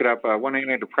can look it up, one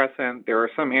antidepressant. There are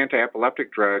some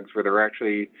anti-epileptic drugs where there are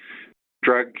actually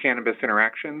drug-cannabis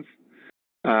interactions.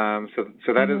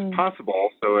 So that is possible.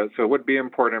 So it would be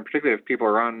important, particularly if people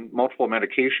are on multiple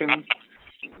medications,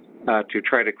 to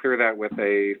try to clear that with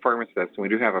a pharmacist. And we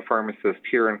do have a pharmacist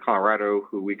here in Colorado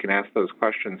who we can ask those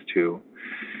questions to.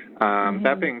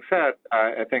 That being said,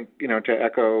 I think, to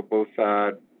echo both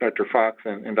Dr. Fox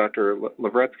and Dr.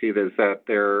 Lavretsky, is that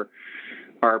there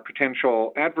are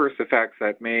potential adverse effects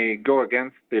that may go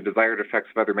against the desired effects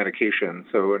of other medications.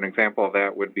 So an example of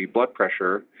that would be blood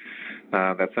pressure,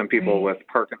 that some people with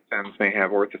Parkinson's may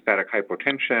have orthostatic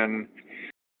hypotension,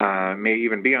 may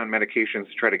even be on medications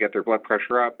to try to get their blood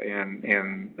pressure up, and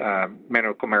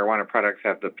medical marijuana products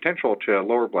have the potential to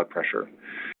lower blood pressure.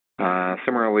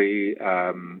 Similarly,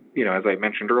 as I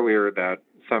mentioned earlier, that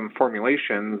some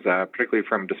formulations, particularly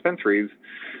from dispensaries,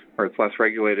 where it's less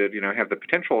regulated, have the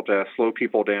potential to slow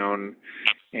people down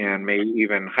and may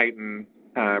even heighten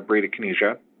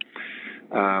bradykinesia.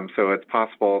 So it's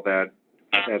possible that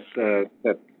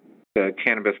the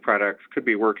cannabis products could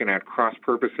be working at cross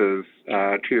purposes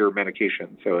to your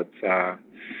medication. So it's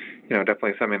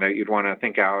definitely something that you'd want to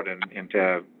think out, and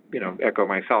to echo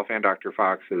myself and Dr.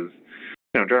 Fox is,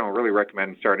 in general, really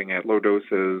recommend starting at low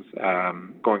doses,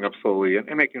 going up slowly,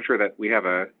 and making sure that we have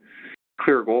a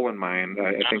clear goal in mind.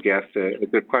 I think you asked a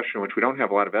good question, which we don't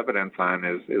have a lot of evidence on,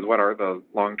 is what are the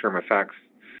long-term effects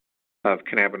of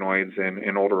cannabinoids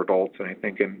in older adults? And I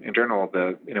think in general,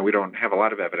 we don't have a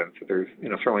lot of evidence. There's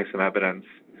certainly some evidence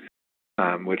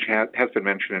which has been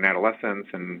mentioned in adolescence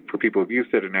and for people who've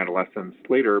used it in adolescence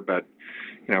later, but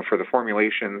for the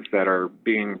formulations that are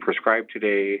being prescribed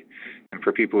today and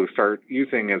for people who start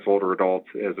using as older adults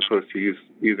as opposed to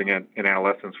using it in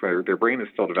adolescence where their brain is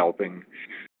still developing,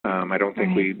 I don't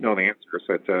think we know the answer.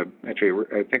 So it's actually,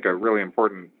 I think, a really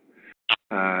important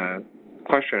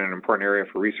question and important area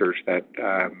for research that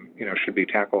should be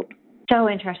tackled. So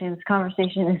interesting. This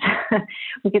conversation is,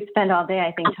 we could spend all day,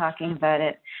 I think, talking about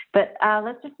it. But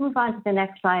let's just move on to the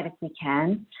next slide if we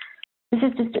can. This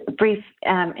is just a brief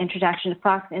introduction to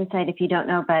Fox Insight if you don't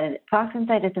know about it. Fox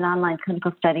Insight is an online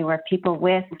clinical study where people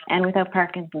with and without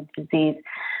Parkinson's disease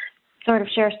sort of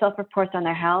share self-reports on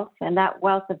their health, and that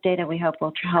wealth of data we hope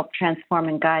will help transform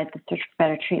and guide the search for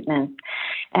better treatments.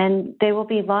 And they will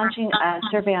be launching a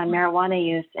survey on marijuana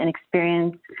use and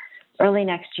experience early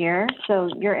next year, so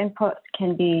your input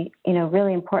can be,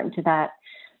 really important to that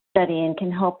study and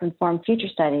can help inform future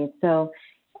studies. So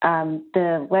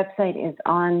the website is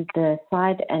on the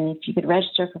slide, and if you could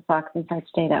register for Fox Insight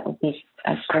today, that would be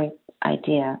a great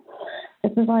idea.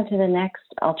 Let's move on to the next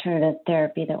alternative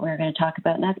therapy that we're going to talk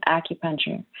about, and that's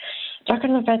acupuncture. Dr.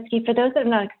 Levetsky, for those that have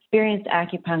not experienced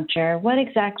acupuncture, what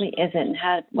exactly is it and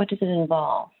what does it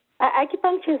involve?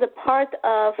 Acupuncture is a part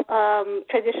of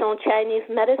traditional Chinese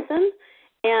medicine,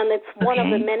 and it's one of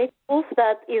the many tools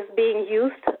that is being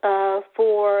used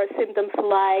for symptoms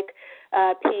like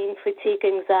pain, fatigue,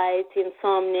 anxiety,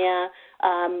 insomnia,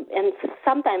 and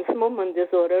sometimes movement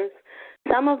disorders.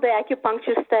 Some of the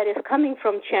acupuncture studies coming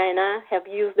from China have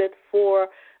used it for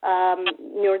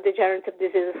neurodegenerative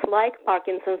diseases like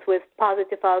Parkinson's with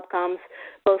positive outcomes,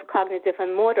 both cognitive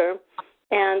and motor.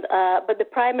 And but the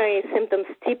primary symptoms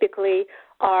typically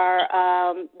are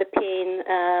the pain,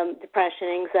 depression,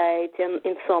 anxiety, and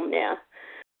insomnia.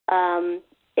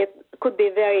 It could be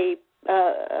a very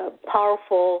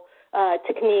powerful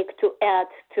technique to add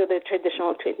to the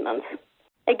traditional treatments.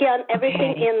 Again,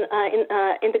 everything in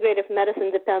integrative medicine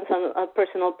depends on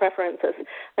personal preferences.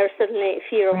 There's certainly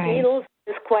fear of needles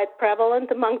is quite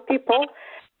prevalent among people,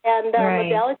 and there are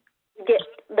modalities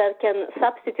that can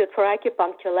substitute for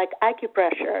acupuncture, like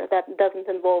acupressure, that doesn't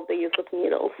involve the use of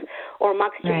needles, or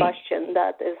moxibustion,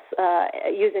 that is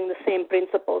using the same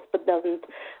principles but doesn't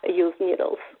use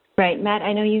needles. Right. Matt,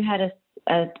 I know you had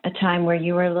a time where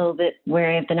you were a little bit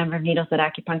wary of the number of needles that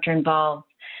acupuncture involves.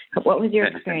 What was your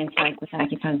experience like with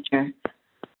acupuncture?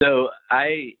 So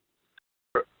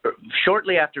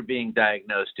shortly after being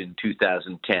diagnosed in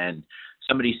 2010,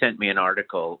 somebody sent me an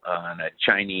article on a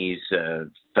Chinese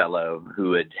fellow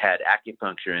who had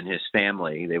acupuncture in his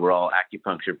family. They were all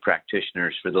acupuncture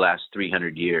practitioners for the last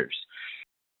 300 years.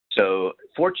 So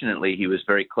fortunately, he was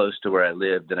very close to where I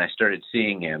lived, and I started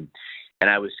seeing him. And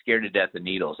I was scared to death of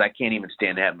needles. I can't even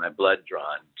stand to have my blood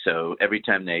drawn. So every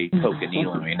time they poke a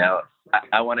needle in me. Now,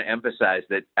 I want to emphasize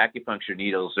that acupuncture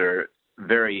needles are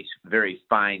very, very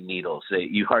fine needles.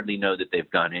 You hardly know that they've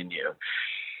gone in you.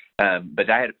 But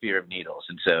I had a fear of needles.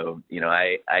 And so,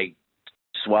 I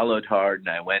swallowed hard and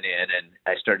I went in and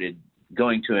I started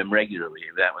going to him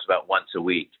regularly. That was about once a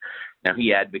week. Now,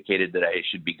 he advocated that I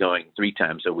should be going 3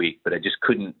 times a week, but I just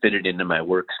couldn't fit it into my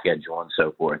work schedule and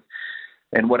so forth.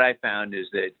 And what I found is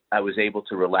that I was able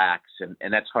to relax,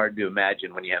 and that's hard to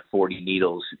imagine when you have 40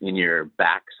 needles in your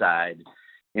backside,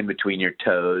 in between your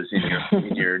toes,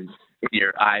 in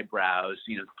your eyebrows,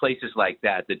 places like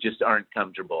that just aren't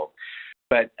comfortable.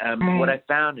 But what I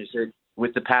found is that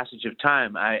with the passage of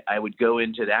time, I would go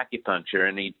into the acupuncture,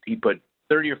 and he put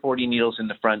 30 or 40 needles in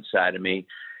the front side of me,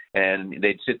 and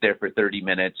they'd sit there for 30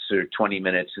 minutes or 20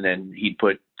 minutes, and then he'd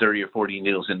put 30 or 40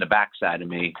 needles in the backside of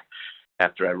me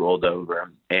after I rolled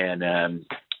over, and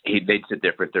they'd sit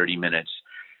there for 30 minutes.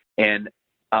 And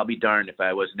I'll be darned if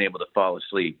I wasn't able to fall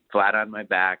asleep flat on my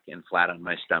back and flat on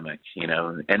my stomach,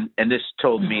 and this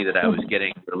told me that I was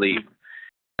getting relief.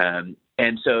 And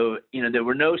so, there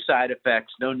were no side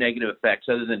effects, no negative effects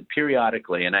other than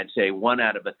periodically, and I'd say 1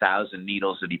 out of 1,000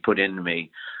 needles that he put into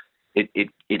me, it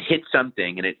hit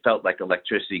something and it felt like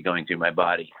electricity going through my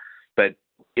body. But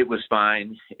it was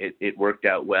fine. It worked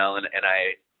out well, and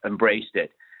I embraced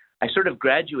it. I sort of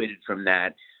graduated from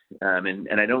that,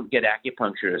 and I don't get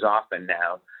acupuncture as often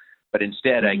now, but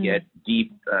instead I get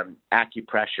deep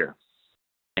acupressure,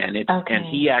 and and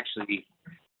he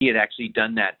had actually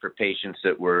done that for patients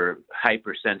that were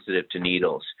hypersensitive to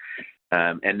needles,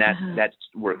 and that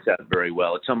works out very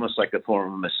well. It's almost like a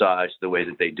form of massage the way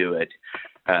that they do it.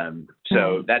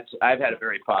 So I've had a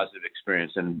very positive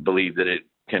experience and believe that it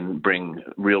can bring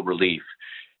real relief.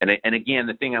 And again,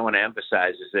 the thing I want to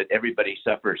emphasize is that everybody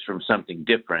suffers from something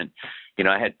different.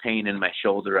 I had pain in my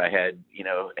shoulder. I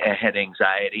had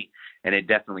anxiety, and it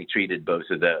definitely treated both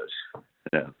of those.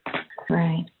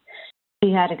 Right.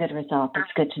 You had a good result.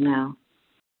 That's good to know.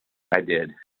 I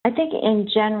did. I think in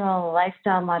general,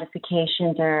 lifestyle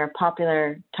modifications are a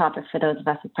popular topic for those of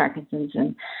us with Parkinson's,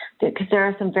 and because there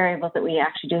are some variables that we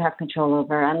actually do have control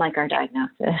over, unlike our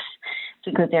diagnosis. It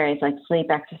includes areas like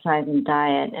sleep, exercise, and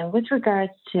diet. And with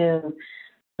regards to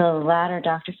the latter,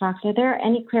 Dr. Fox, are there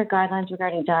any clear guidelines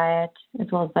regarding diet as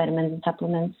well as vitamins and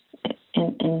supplements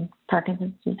in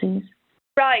Parkinson's disease?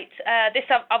 Right. This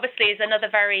obviously is another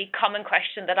very common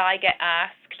question that I get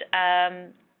asked.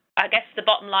 I guess the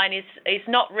bottom line is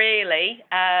not really.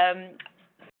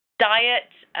 Diet,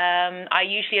 I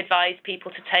usually advise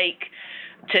people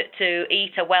to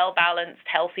eat a well-balanced,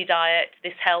 healthy diet.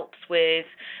 This helps with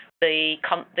the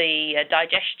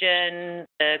digestion,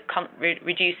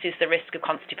 reduces the risk of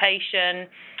constipation.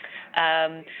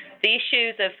 The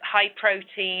issues of high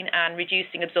protein and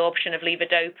reducing absorption of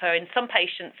levodopa in some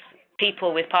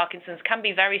people with Parkinson's can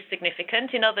be very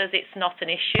significant. In others, it's not an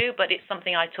issue, but it's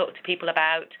something I talk to people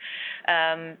about.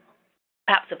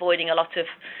 perhaps avoiding a lot of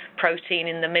protein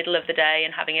in the middle of the day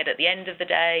and having it at the end of the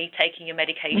day, taking your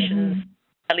medications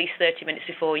at least 30 minutes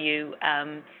before you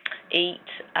eat.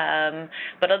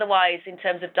 But otherwise, in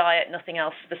terms of diet, nothing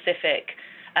else specific.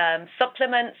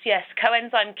 Supplements, yes,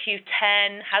 coenzyme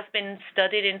Q10 has been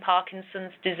studied in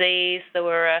Parkinson's disease. There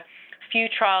were a few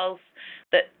trials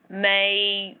that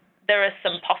there are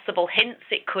some possible hints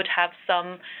it could have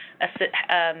some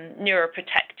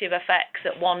neuroprotective effects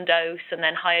at one dose, and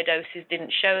then higher doses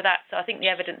didn't show that. So I think the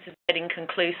evidence is getting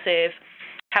conclusive.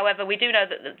 However, we do know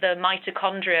that the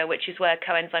mitochondria, which is where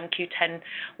coenzyme Q10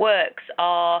 works,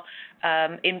 are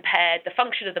impaired. The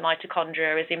function of the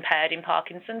mitochondria is impaired in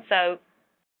Parkinson's. So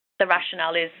the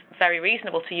rationale is very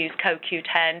reasonable to use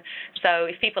CoQ10. So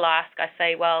if people ask, I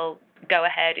say, well, go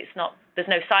ahead. There's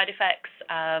no side effects.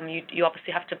 You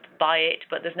obviously have to buy it,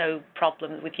 but there's no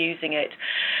problem with using it.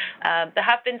 There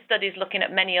have been studies looking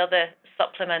at many other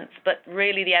supplements, but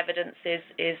really the evidence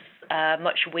is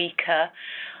much weaker.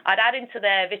 I'd add into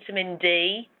there vitamin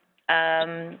D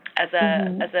as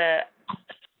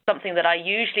something that I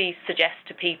usually suggest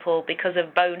to people because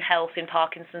of bone health in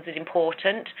Parkinson's is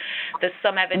important. There's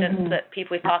some evidence that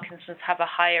people with Parkinson's have a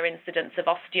higher incidence of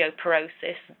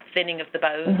osteoporosis, thinning of the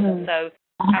bones. So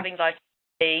having vitamin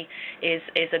D is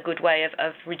a good way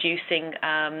of reducing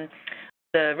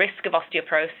the risk of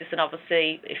osteoporosis, and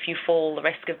obviously if you fall, the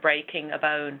risk of breaking a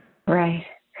bone. Right.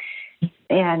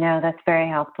 Yeah, no, that's very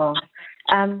helpful.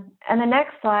 And the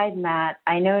next slide, Matt,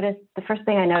 the first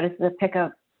thing I noticed is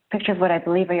a picture of what I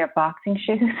believe are your boxing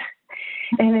shoes.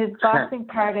 And is boxing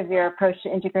part of your approach to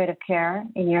integrative care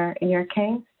in your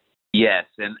case? Yes,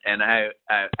 and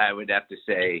I would have to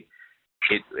say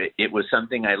it was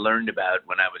something I learned about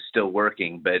when I was still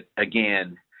working, but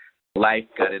again, life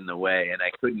got in the way, and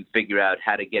I couldn't figure out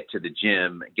how to get to the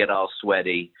gym, get all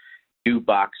sweaty, do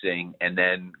boxing, and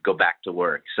then go back to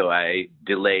work. So I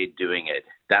delayed doing it.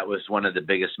 That was one of the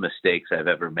biggest mistakes I've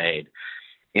ever made.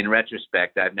 In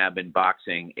retrospect, I've now been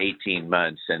boxing 18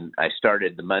 months, and I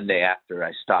started the Monday after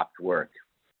I stopped work.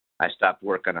 I stopped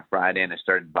work on a Friday, and I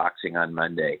started boxing on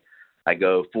Monday. I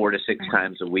go 4 to 6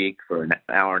 times a week for an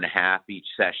hour and a half each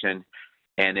session,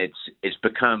 and it's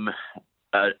become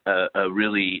a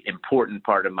really important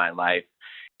part of my life,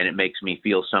 and it makes me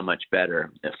feel so much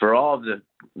better for all of the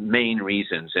main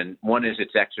reasons. And one is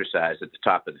it's exercise at the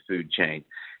top of the food chain,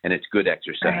 and it's good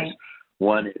exercise. Right.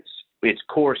 One is it's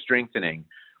core strengthening,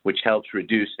 which helps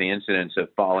reduce the incidence of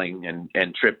falling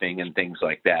and tripping and things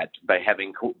like that by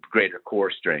having greater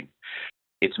core strength.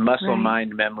 It's muscle,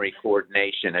 mind, memory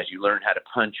coordination as you learn how to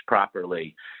punch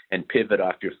properly and pivot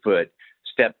off your foot,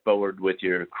 step forward with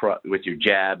your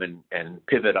jab and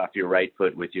pivot off your right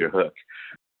foot with your hook.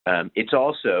 It's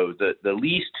also the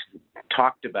least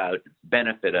talked about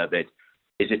benefit of it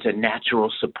is it's a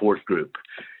natural support group.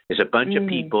 There's a bunch of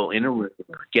people in a room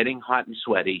getting hot and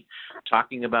sweaty,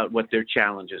 talking about what their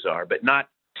challenges are, but not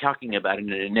talking about it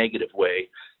in a negative way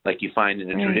like you find in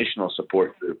a traditional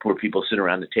support group where people sit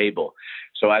around the table.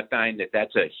 So I find that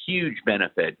that's a huge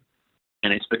benefit,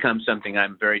 and it's become something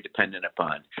I'm very dependent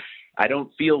upon. I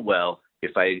don't feel well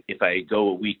if I go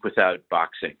a week without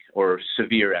boxing or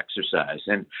severe exercise,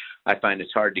 and I find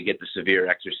it's hard to get the severe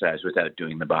exercise without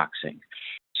doing the boxing.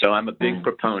 So I'm a big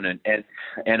proponent, and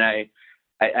I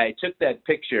took that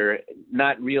picture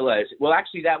not realizing. Well,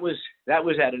 actually, that was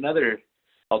at another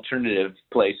alternative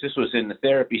place. This was in the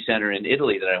therapy center in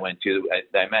Italy that I went to.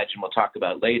 I imagine we'll talk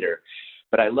about later.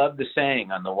 But I love the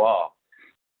saying on the wall: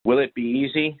 "Will it be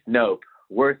easy? Nope.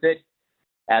 Worth it?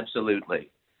 Absolutely."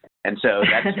 And so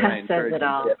that's what I encourage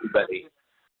everybody.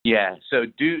 Yeah. So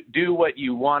do what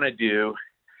you want to do.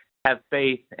 Have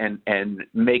faith and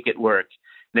make it work.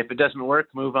 And if it doesn't work,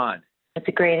 move on. That's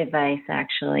a great advice,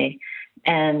 actually.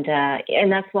 And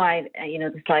that's why,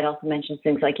 the slide also mentions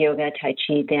things like yoga, tai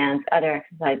chi, dance, other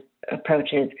exercise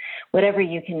approaches. Whatever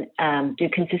you can do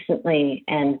consistently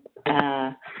and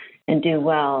do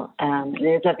well,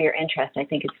 is of your interest, I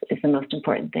think is the most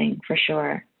important thing, for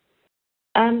sure.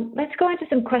 Let's go into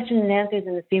some questions and answers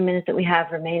in the few minutes that we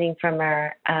have remaining from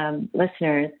our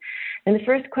listeners. And the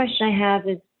first question I have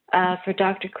is for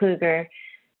Dr. Kluger.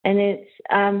 And it's,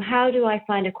 how do I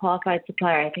find a qualified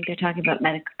supplier? I think they're talking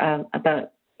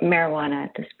about marijuana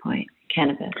at this point,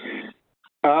 cannabis.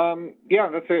 Yeah,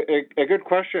 that's a good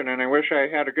question, and I wish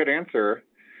I had a good answer.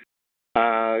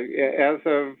 As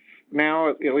of now,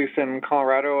 at least in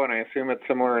Colorado, and I assume it's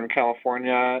similar in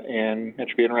California, and I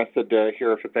should be interested to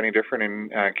hear if it's any different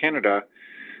in Canada,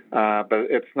 but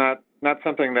it's not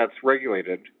something that's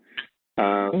regulated.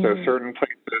 So certain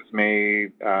places may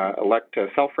elect to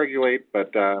self-regulate, but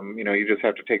you just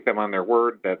have to take them on their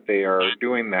word that they are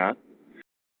doing that.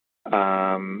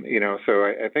 So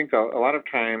I think a lot of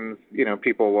times,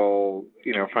 people will,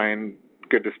 find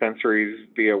good dispensaries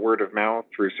via word of mouth,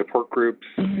 through support groups,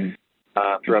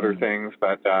 through other things,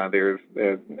 but there's,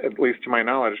 at least to my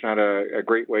knowledge, not a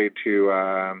great way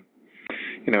to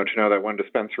know that one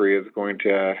dispensary is going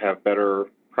to have better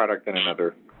product than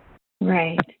another.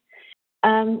 Right.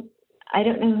 I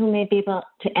don't know who may be able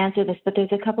to answer this, but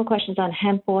there's a couple questions on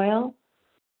hemp oil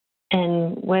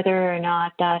and whether or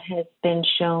not that has been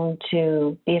shown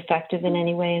to be effective in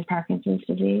any way in Parkinson's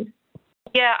disease.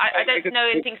 Yeah, I don't know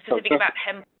anything specific about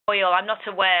hemp oil. I'm not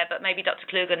aware, but maybe Dr.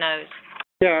 Kluger knows.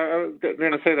 Yeah, I was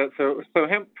going to say that. So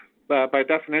hemp, by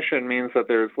definition, means that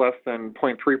there's less than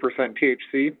 0.3%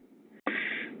 THC.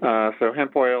 So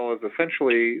hemp oil is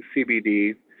essentially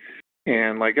CBD.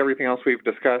 And like everything else we've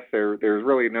discussed, there's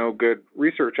really no good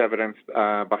research evidence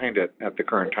behind it at the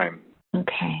current time.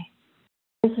 Okay.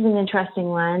 This is an interesting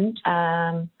one.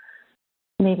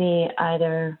 Maybe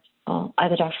either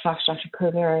Dr. Fox, Dr.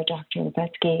 Kluger, or Dr.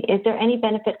 Levetsky. Is there any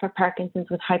benefit for Parkinson's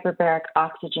with hyperbaric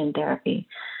oxygen therapy?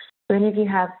 Do any of you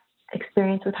have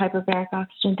experience with hyperbaric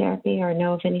oxygen therapy or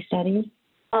know of any studies?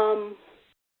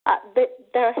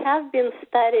 There have been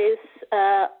studies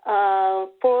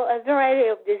for a variety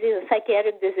of diseases,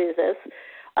 psychiatric diseases,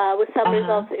 with some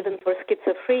results even for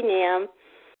schizophrenia.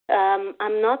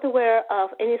 I'm not aware of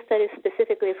any studies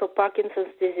specifically for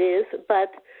Parkinson's disease,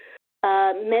 but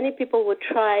many people would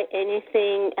try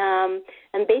anything,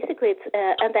 and basically it's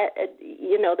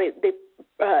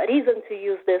the reason to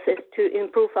use this is to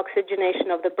improve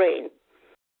oxygenation of the brain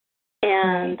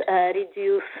and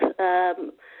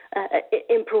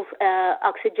improve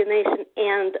oxygenation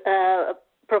and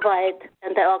provide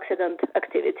antioxidant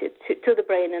activity to the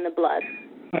brain and the blood.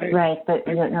 Right, but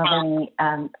we don't know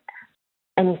of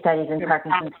any studies in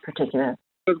Parkinson's in particular.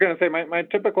 I was going to say my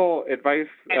typical advice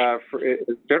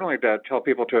is generally to tell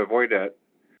people to avoid it.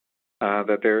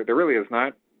 That there really is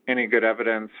not any good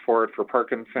evidence for it for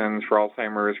Parkinson's, for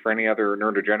Alzheimer's, for any other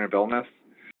neurodegenerative illness.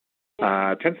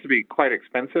 It tends to be quite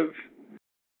expensive.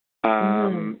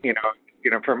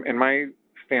 From in my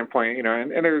standpoint,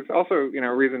 and there's also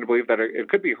reason to believe that it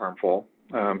could be harmful.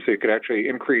 So you could actually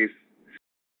increase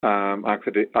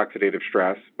oxidative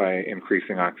stress by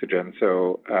increasing oxygen.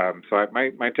 So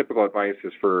my typical advice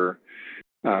is for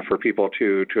people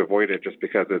to avoid it just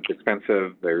because it's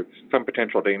expensive. There's some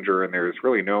potential danger, and there's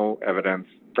really no evidence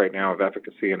right now of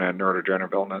efficacy in a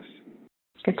neurodegenerative illness.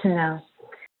 Good to know.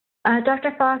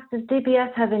 Dr. Fox, does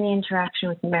DBS have any interaction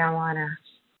with marijuana?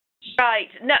 Right.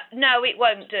 No, it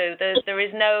won't do. There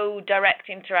is no direct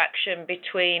interaction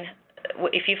between,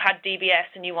 if you've had DBS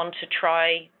and you want to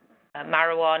try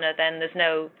marijuana, then there's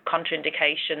no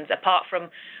contraindications, apart from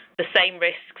the same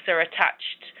risks are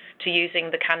attached to using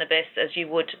the cannabis as you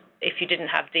would if you didn't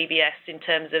have DBS in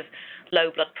terms of low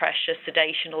blood pressure,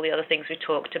 sedation, all the other things we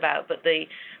talked about. But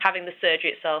having the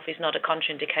surgery itself is not a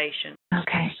contraindication.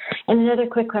 Okay. And another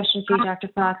quick question for you, Dr.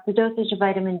 Fox. The dosage of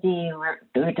vitamin D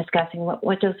we're discussing,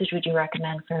 what dosage would you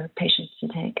recommend for patients to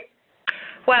take?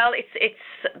 Well,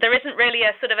 there isn't really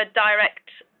a sort of a direct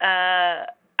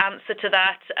answer to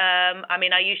that.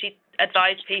 I usually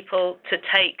advise people to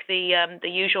take the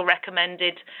usual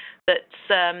recommended, that's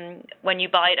when you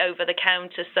buy it over the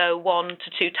counter, so 1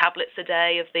 to 2 tablets a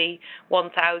day of the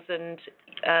 1,000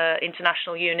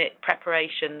 international unit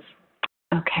preparations.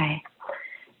 Okay.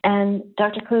 And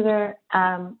Dr. Kluger,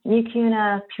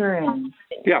 mucuna pruriens.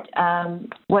 Yeah.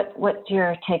 What's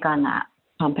your take on that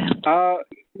compound?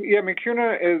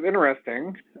 Mucuna is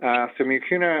interesting. So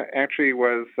mucuna actually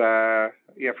was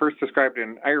first described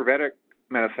in Ayurvedic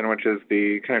medicine, which is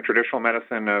the kind of traditional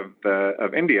medicine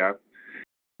of India,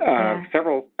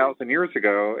 several thousand years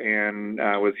ago, and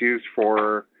was used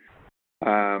for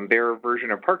their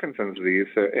version of Parkinson's disease.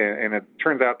 And it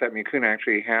turns out that mucuna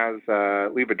actually has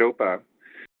levodopa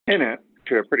in it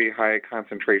to a pretty high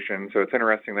concentration. So it's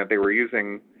interesting that they were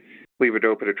using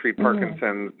levodopa to treat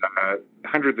Parkinson's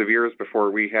hundreds of years before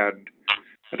we had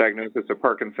a diagnosis of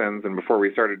Parkinson's and before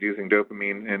we started using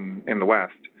dopamine in the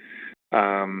West.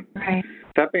 Right.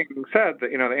 That being said, the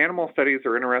animal studies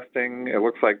are interesting. It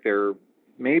looks like there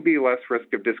may be less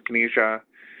risk of dyskinesia.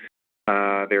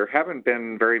 There haven't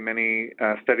been very many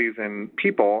studies in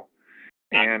people,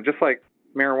 and just like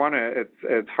marijuana,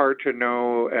 it's hard to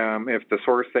know if the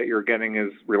source that you're getting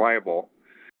is reliable.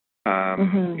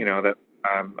 That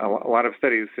a lot of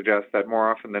studies suggest that more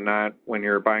often than not, when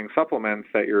you're buying supplements,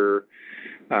 that you're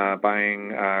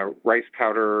buying rice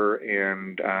powder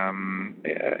and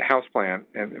houseplant.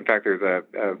 And in fact, there's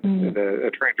the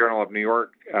Attorney General of New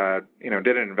York,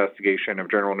 did an investigation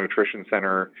of General Nutrition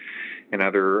Center and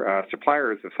other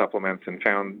suppliers of supplements and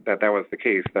found that was the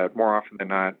case, that more often than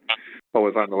not, what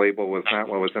was on the label was not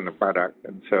what was in the product.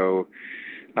 And so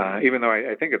even though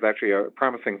I think it's actually a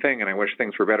promising thing and I wish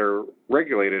things were better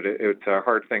regulated, it's a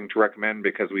hard thing to recommend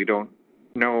because we don't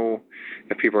know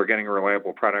if people are getting a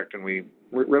reliable product, and we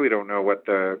really don't know what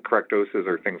the correct doses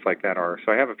or things like that are.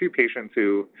 So I have a few patients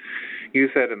who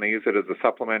use it, and they use it as a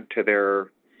supplement to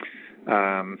their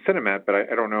Cinemet, but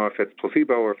I don't know if it's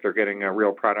placebo or if they're getting a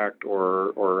real product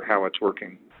or how it's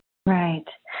working. Right.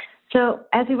 So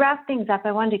as we wrap things up,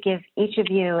 I wanted to give each of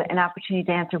you an opportunity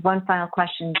to answer one final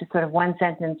question, just sort of one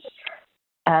sentence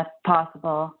if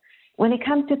possible. When it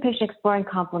comes to a patient exploring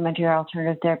complementary or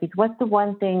alternative therapies, what's the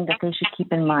one thing that they should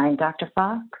keep in mind? Dr.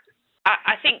 Fox?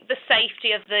 I think the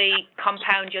safety of the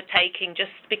compound you're taking, just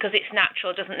because it's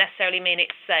natural doesn't necessarily mean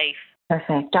it's safe.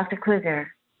 Perfect. Dr. Kluger?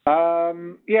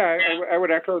 I would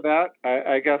echo that.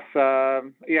 I guess,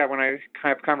 when I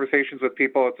have conversations with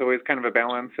people, it's always kind of a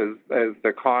balance as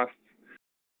the costs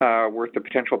worth the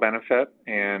potential benefit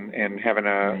and having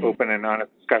an open and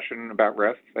honest discussion about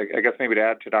risks. I guess maybe to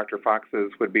add to Dr.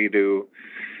 Fox's would be to,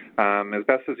 as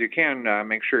best as you can,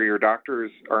 make sure your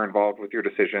doctors are involved with your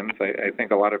decisions. I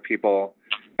think a lot of people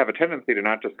have a tendency to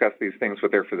not discuss these things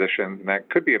with their physicians, and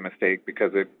that could be a mistake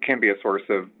because it can be a source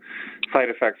of side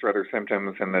effects or other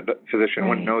symptoms, and the physician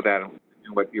wouldn't know that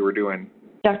what you were doing.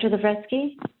 Dr.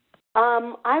 Levresky?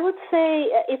 I would say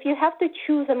if you have to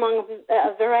choose among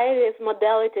a variety of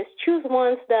modalities, choose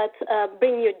ones that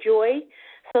bring you joy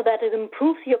so that it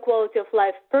improves your quality of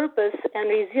life, purpose, and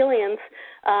resilience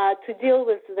to deal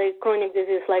with the chronic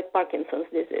disease like Parkinson's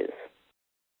disease.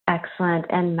 Excellent.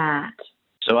 And Matt?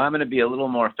 So I'm going to be a little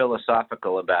more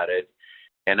philosophical about it,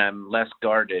 and I'm less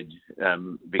guarded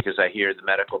because I hear the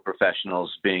medical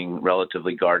professionals being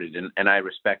relatively guarded, and I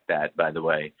respect that, by the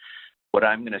way. What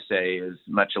I'm going to say is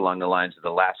much along the lines of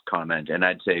the last comment, and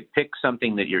I'd say pick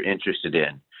something that you're interested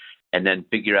in and then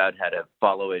figure out how to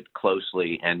follow it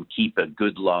closely and keep a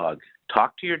good log.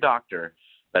 Talk to your doctor,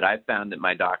 but I've found that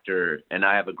my doctor, and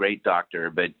I have a great doctor,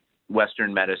 but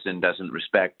Western medicine doesn't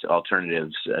respect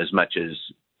alternatives as much as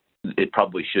it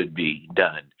probably should be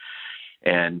done.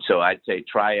 And so I'd say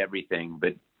try everything,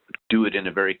 but do it in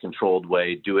a very controlled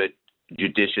way. Do it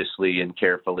judiciously and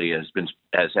carefully, as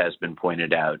has been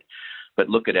pointed out. But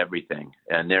look at everything.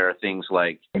 And there are things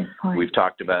like we've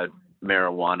talked about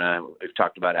marijuana, we've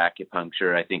talked about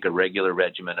acupuncture. I think a regular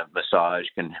regimen of massage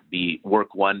can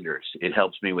work wonders. It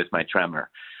helps me with my tremor.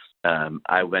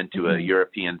 I went to a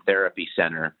European therapy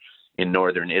center in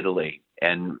northern Italy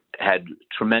and had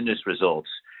tremendous results.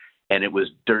 And it was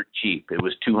dirt cheap. It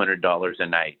was $200 a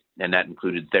night, and that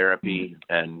included therapy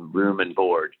and room and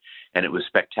board, and it was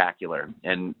spectacular.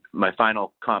 And my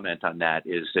final comment on that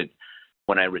is that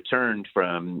when I returned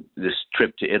from this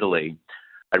trip to Italy,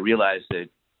 I realized that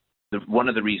one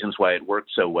of the reasons why it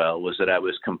worked so well was that I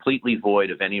was completely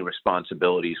void of any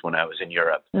responsibilities when I was in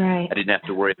Europe. Right. I didn't have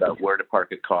to worry about where to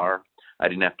park a car. I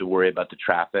didn't have to worry about the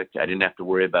traffic. I didn't have to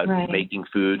worry about making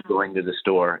food, going to the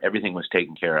store. Everything was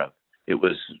taken care of. It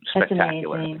was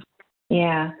spectacular. That's amazing.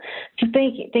 Yeah. So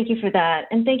thank you for that.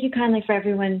 And thank you kindly for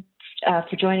everyone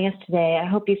for joining us today. I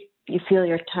hope you feel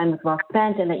your time was well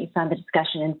spent and that you found the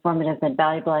discussion informative and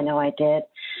valuable. I know I did.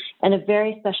 And a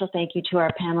very special thank you to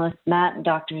our panelists, Matt and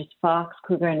Drs. Fox,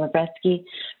 Kluger, and Levresky,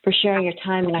 for sharing your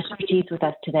time and expertise with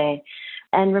us today.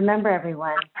 And remember,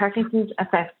 everyone, Parkinson's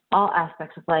affects all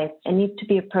aspects of life and needs to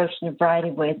be approached in a variety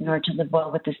of ways in order to live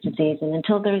well with this disease. And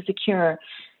until there is a cure,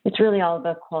 it's really all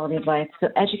about quality of life. So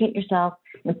educate yourself,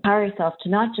 empower yourself to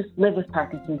not just live with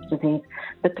Parkinson's disease,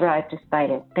 but thrive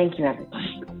despite it. Thank you,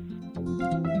 everyone.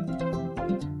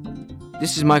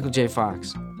 This is Michael J.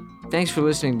 Fox. Thanks for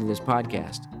listening to this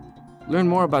podcast. Learn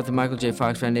more about the Michael J.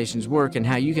 Fox Foundation's work and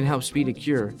how you can help speed a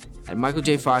cure at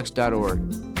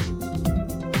michaeljfox.org.